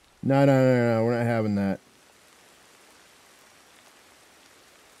 No. We're not having that.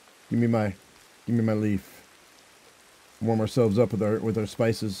 Give me my leaf. Warm ourselves up with our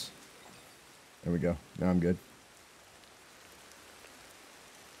spices. There we go. Now I'm good.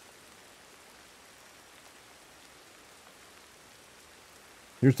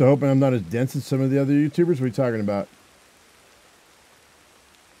 Here's to hoping I'm not as dense as some of the other YouTubers. What are you talking about?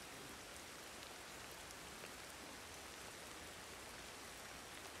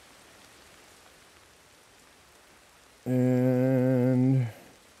 And...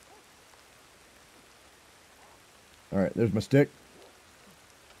 all right, there's my stick.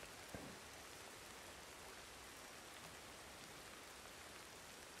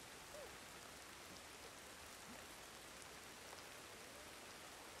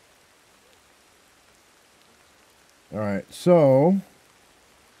 All right, so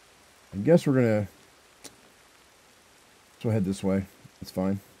I guess we're gonna head this way. That's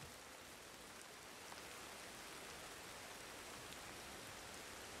fine.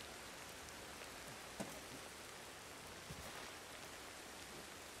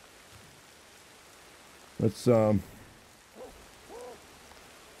 Let's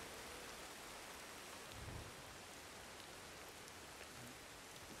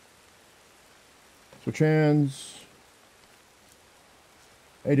switch hands.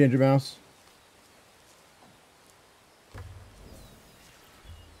 Hey, Danger Mouse.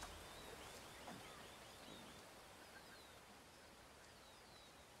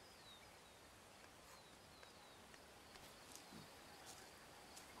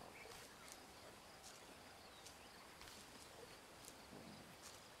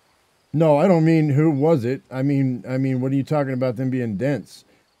 No, I don't mean who was it. I mean, what are you talking about them being dense?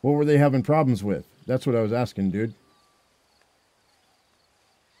 What were they having problems with? That's what I was asking, dude.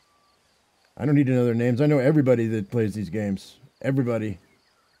 I don't need to know their names. I know everybody that plays these games. Everybody.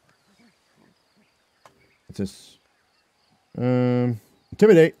 What's this?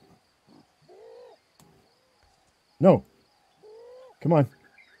 Intimidate. No. Come on.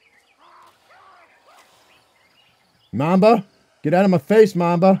 Mamba. Get out of my face,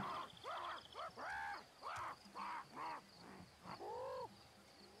 Mamba.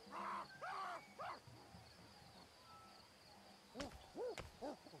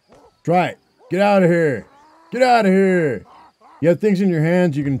 Try it. Get out of here. Get out of here. You have things in your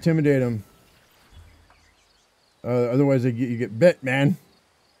hands, you can intimidate them. Otherwise, you get bit, man.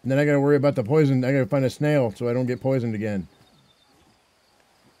 And then I got to worry about the poison. I got to find a snail so I don't get poisoned again.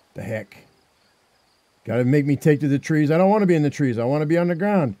 The heck. Got to make me take to the trees. I don't want to be in the trees. I want to be on the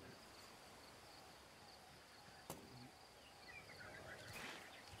ground.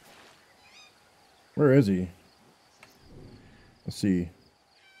 Where is he? Let's see.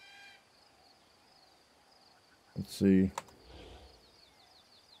 Let's see.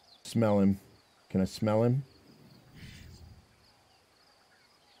 Smell him. Can I smell him?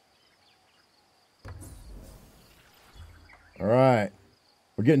 All right.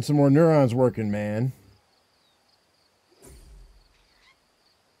 We're getting some more neurons working, man.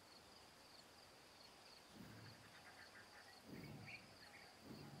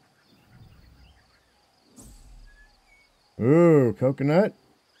 Ooh, coconut.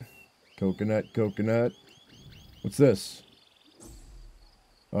 Coconut, coconut. What's this?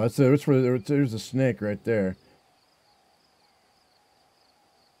 Oh, there's a snake right there.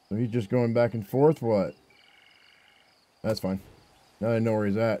 So he's just going back and forth, what? That's fine. Now I know where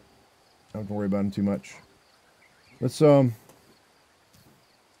he's at. I don't have to worry about him too much. Let's, am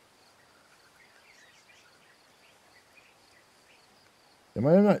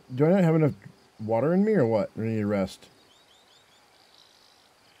I not, do I not have enough water in me or what? Or I need to rest?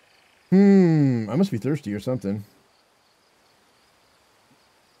 I must be thirsty or something.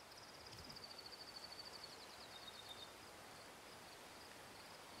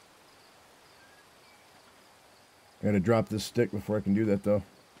 I gotta drop this stick before I can do that, though.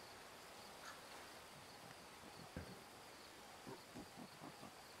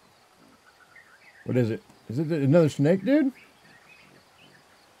 What is it? Is it another snake, dude?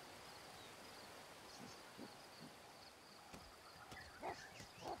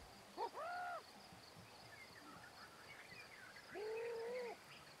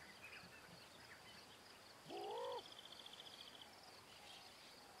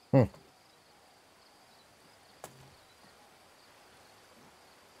 Huh.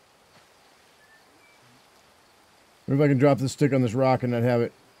 Maybe if I can drop this stick on this rock and not have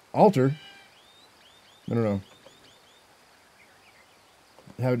it alter. I don't know.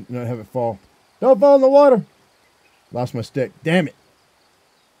 Not have it fall. Don't fall in the water. Lost my stick. Damn it.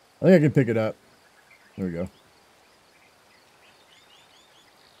 I think I can pick it up. There we go.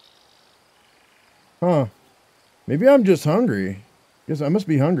 Huh. Maybe I'm just hungry. Guess I must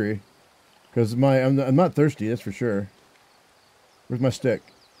be hungry. Because I'm not thirsty, that's for sure. Where's my stick?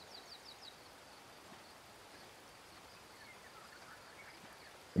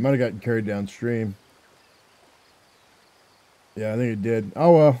 It might have gotten carried downstream. Yeah, I think it did.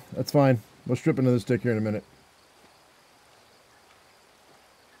 Oh well, that's fine. We'll strip another stick here in a minute.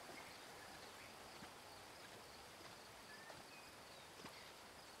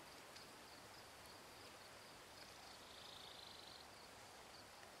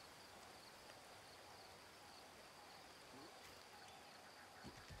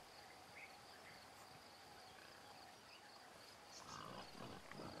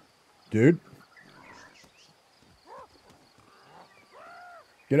 Dude.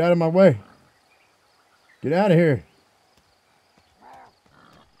 Get out of my way. Get out of here.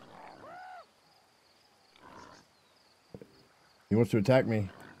 He wants to attack me.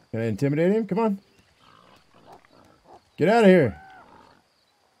 Can I intimidate him? Come on. Get out of here.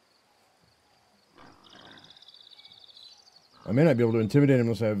 I may not be able to intimidate him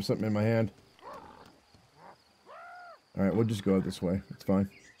unless I have something in my hand. Alright, we'll just go out this way. It's fine.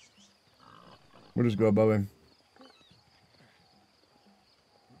 We'll just go above him.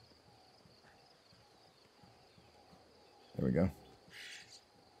 There we go.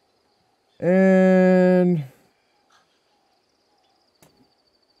 And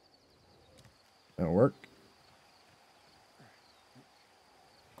that'll work.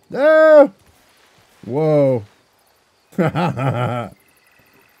 No! Whoa.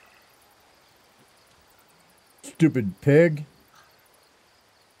 Stupid pig.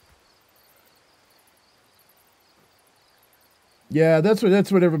 Yeah, that's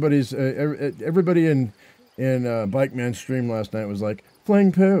what everybody's everybody in Bike Man's stream last night was like,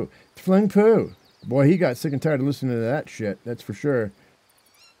 Fling poo. Fling poo. Boy, he got sick and tired of listening to that shit. That's for sure.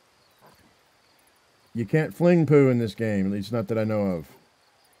 You can't fling poo in this game, at least not that I know of.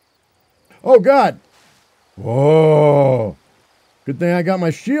 Oh, God! Whoa! Good thing I got my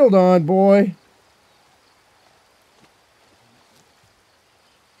shield on, boy.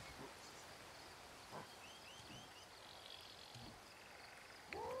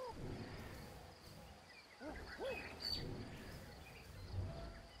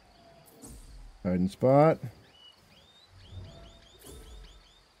 Hiding spot.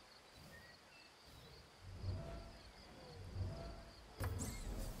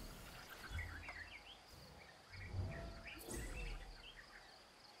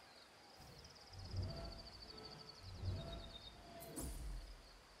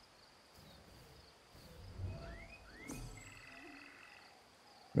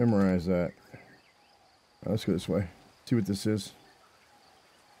 Memorize that. Let's go this way. See what this is.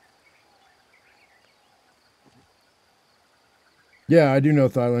 Yeah, I do know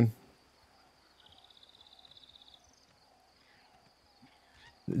Thailand.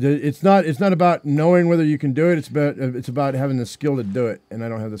 It's not about knowing whether you can do it. It's about having the skill to do it, and I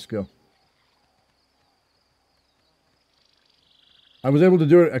don't have the skill. I was able to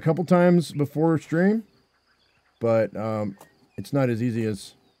do it a couple times before stream, but it's not as easy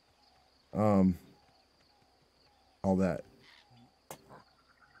as all that.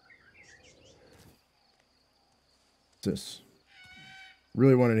 This.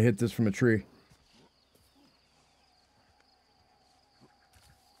 Really wanted to hit this from a tree.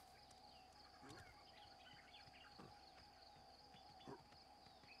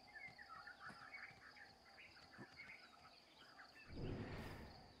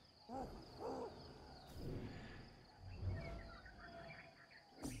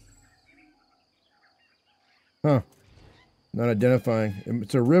 Huh. Not identifying.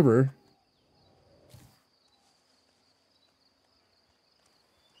 It's a river.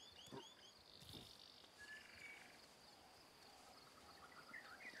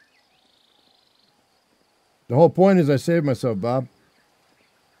 The whole point is I saved myself, Bob.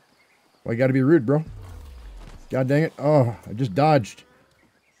 Well, you gotta be rude, bro. God dang it. Oh, I just dodged.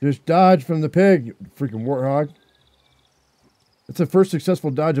 Just dodged from the pig, you freaking warthog. That's the first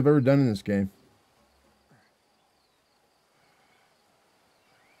successful dodge I've ever done in this game.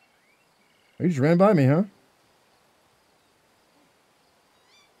 You just ran by me, huh?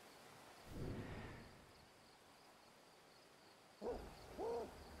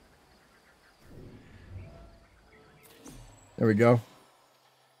 There we go.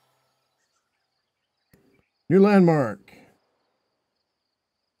 New landmark.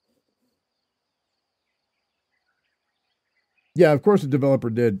 Yeah, of course the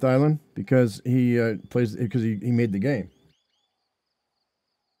developer did, Thailand, because he made the game.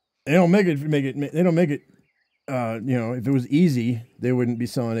 They don't make it. They don't make it. You know, if it was easy, they wouldn't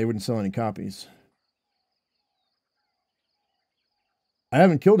sell any copies. I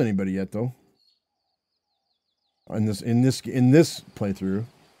haven't killed anybody yet, though. In this playthrough.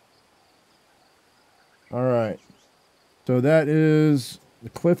 All right. So that is the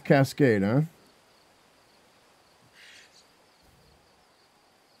Cliff Cascade, huh?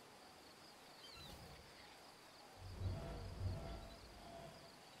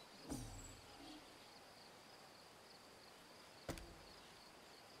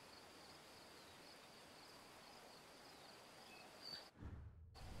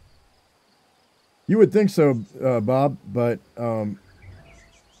 You would think so, Bob, but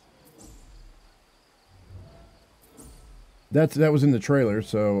that was in the trailer,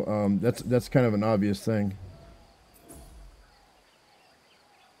 so that's kind of an obvious thing.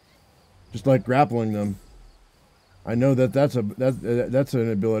 Just like grappling them. I know that's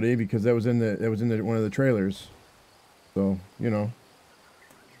an ability because that was in one of the trailers. So, you know.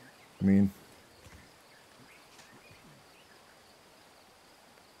 I mean,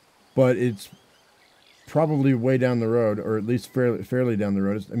 but it's probably way down the road, or at least fairly down the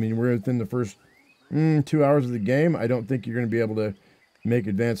road. I mean, we're within the first 2 hours of the game. I don't think you're going to be able to make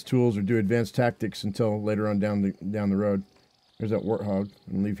advanced tools or do advanced tactics until later on down the road. There's that warthog.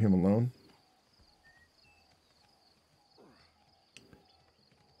 I'm gonna leave him alone.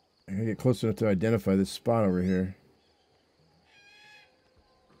 I gotta get close enough to identify this spot over here.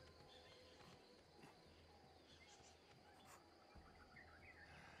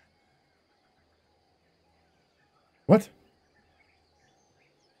 What?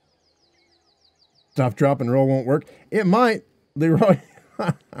 Stop, drop, and roll won't work. It might, Leroy.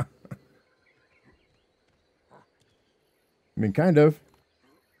 I mean, kind of.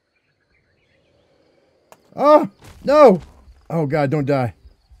 Oh, no. Oh God, don't die.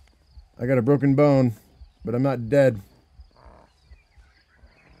 I got a broken bone, but I'm not dead.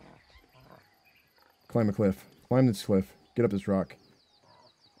 Climb a cliff. Climb this cliff. Get up this rock.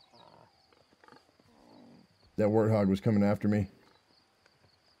 That warthog was coming after me.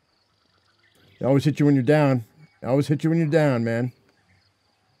 They always hit you when you're down. They always hit you when you're down, man.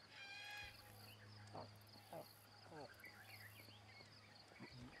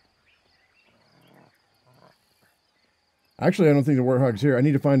 Actually, I don't think the warthog's here. I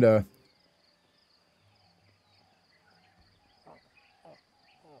need to find a...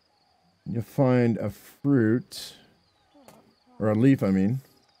 You find a fruit. Or a leaf, I mean.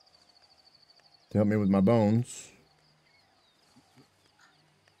 To help me with my bones.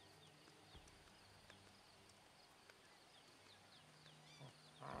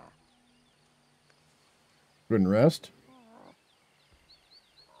 Good and rest.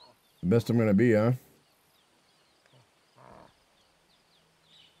 The best I'm gonna be, huh?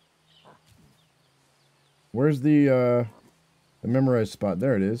 Where's the memorized spot?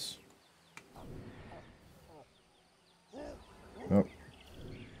 There it is. Oh.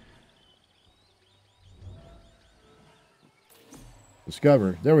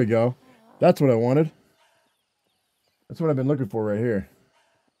 Discover. There we go. That's what I wanted. That's what I've been looking for right here.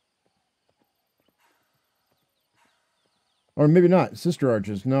 Or maybe not. Sister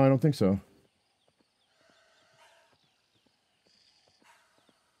arches. No, I don't think so.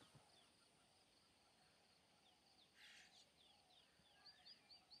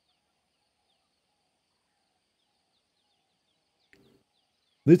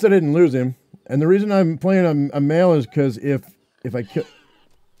 At least I didn't lose him. And the reason I'm playing a male is because if I kill...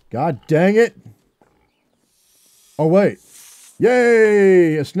 God dang it! Oh, wait.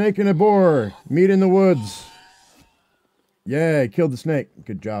 Yay! A snake and a boar. Meet in the woods. Yay, killed the snake.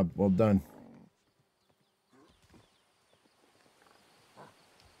 Good job. Well done.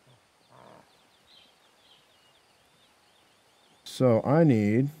 So I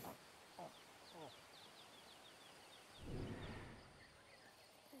need...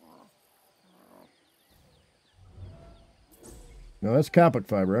 No, that's caput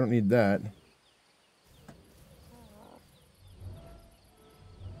fiber. I don't need that.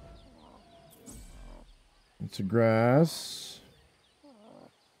 It's a grass.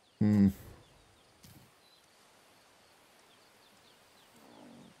 Have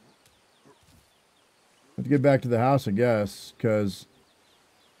to get back to the house, I guess, because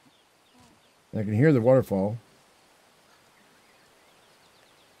I can hear the waterfall.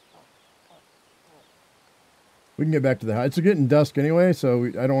 We can get back to the house. It's getting dusk anyway, so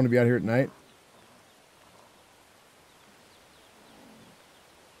I don't want to be out here at night.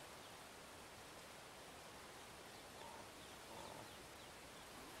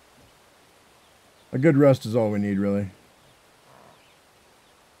 A good rest is all we need, really.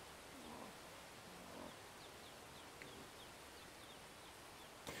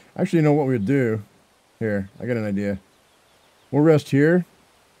 Actually, you know what we'll do? Here, I got an idea. We'll rest here.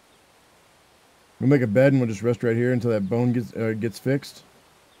 We'll make a bed and we'll just rest right here until that bone gets fixed.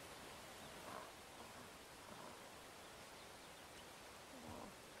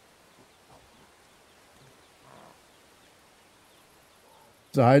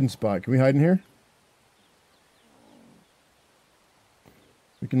 It's a hiding spot. Can we hide in here?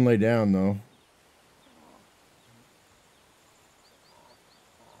 We can lay down, though.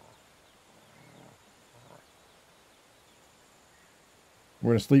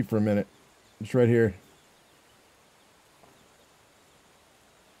 We're going to sleep for a minute. Just right here.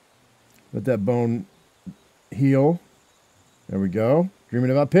 Let that bone heal. There we go.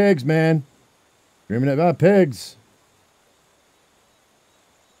 Dreaming about pigs, man. Dreaming about pigs.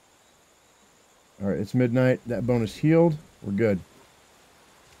 All right, it's midnight. That bone is healed. We're good.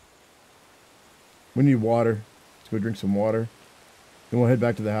 We need water. Let's go drink some water. Then we'll head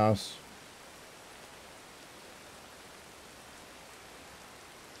back to the house.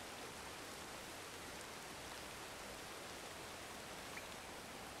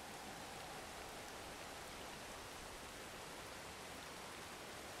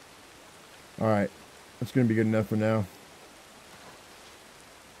 All right, that's going to be good enough for now.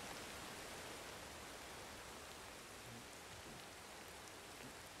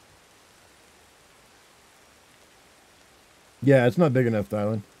 Yeah, it's not big enough,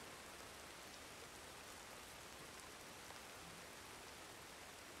 Dylan.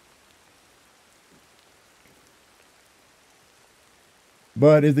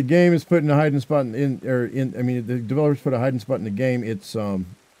 But if the game is putting a hiding spot I mean, if the developers put a hiding spot in the game, it's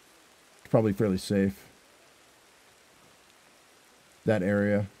probably fairly safe. That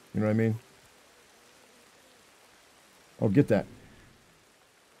area, you know what I mean? Oh, get that.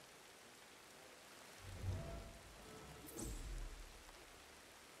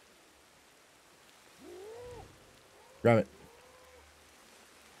 Grab it.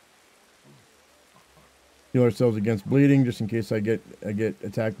 Heal ourselves against bleeding, just in case I get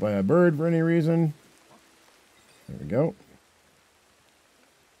attacked by a bird for any reason. There we go.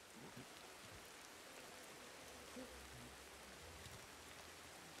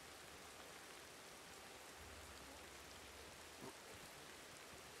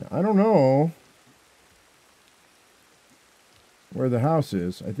 Now, I don't know where the house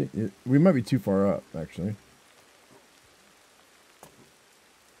is. I think we might be too far up, actually.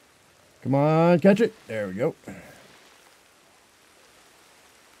 Come on, catch it. There we go.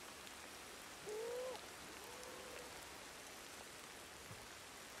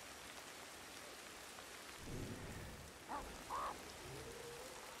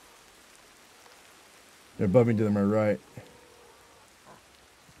 They're above me to my right.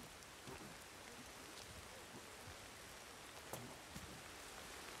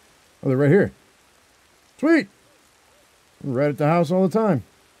 Oh, they're right here. Sweet. We're right at the house all the time.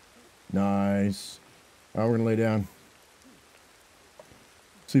 Nice. All right, we're going to lay down.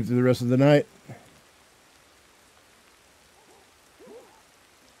 Sleep through the rest of the night.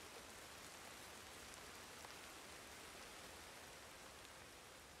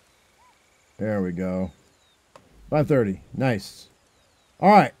 There we go. 5:30. Nice. All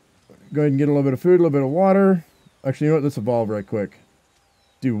right. Go ahead and get a little bit of food, a little bit of water. Actually, you know what? Let's evolve right quick.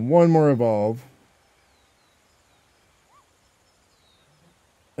 Do one more evolve.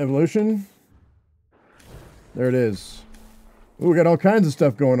 Evolution. There it is. Ooh, we got all kinds of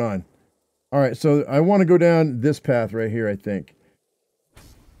stuff going on. All right, so I want to go down this path right here, I think.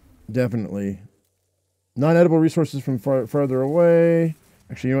 Definitely. Non-edible resources from farther away.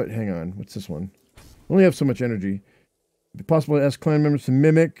 Actually, you know what? Hang on. What's this one? We only have so much energy. It's possible to ask clan members to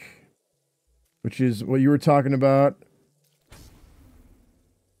mimic, which is what you were talking about.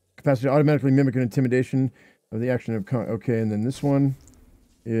 Capacity to automatically mimic an intimidation of the action of... Okay, and then this one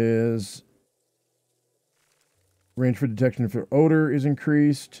is range for detection if their odor is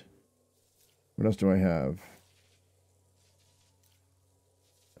increased. What else do I have?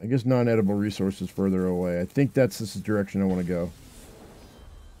 I guess non-edible resources further away. I think this is the direction I want to go.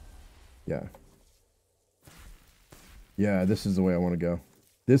 Yeah. Yeah, this is the way I want to go.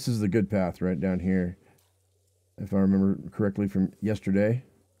 This is the good path right down here. If I remember correctly from yesterday.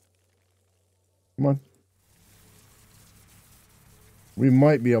 Come on. We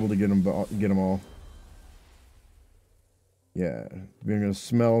might be able to get them all. Yeah. We're going to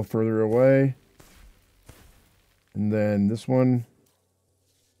smell further away. And then this one.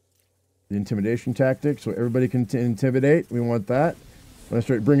 The intimidation tactic. So everybody can intimidate. We want that. When I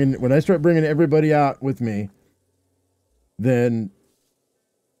start bringing everybody out with me, then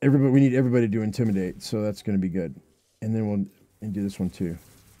we need everybody to intimidate. So that's going to be good. And then we'll do this one too.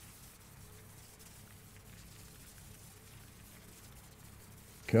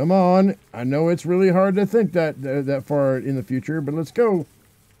 Come on. I know it's really hard to think that far in the future, but let's go.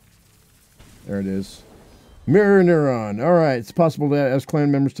 There it is. Mirror neuron. All right. It's possible to ask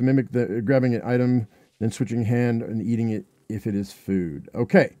clan members to mimic grabbing an item, then switching hand and eating it if it is food.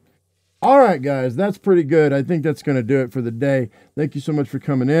 Okay. All right, guys. That's pretty good. I think that's going to do it for the day. Thank you so much for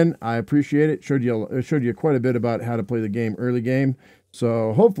coming in. I appreciate it. Showed you quite a bit about how to play the game early game.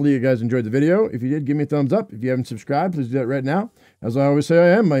 So hopefully you guys enjoyed the video. If you did, give me a thumbs up. If you haven't subscribed, please do that right now. As I always say,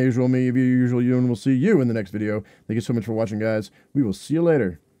 I am my usual me, your usual you, and we'll see you in the next video. Thank you so much for watching, guys. We will see you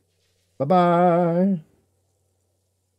later. Bye-bye.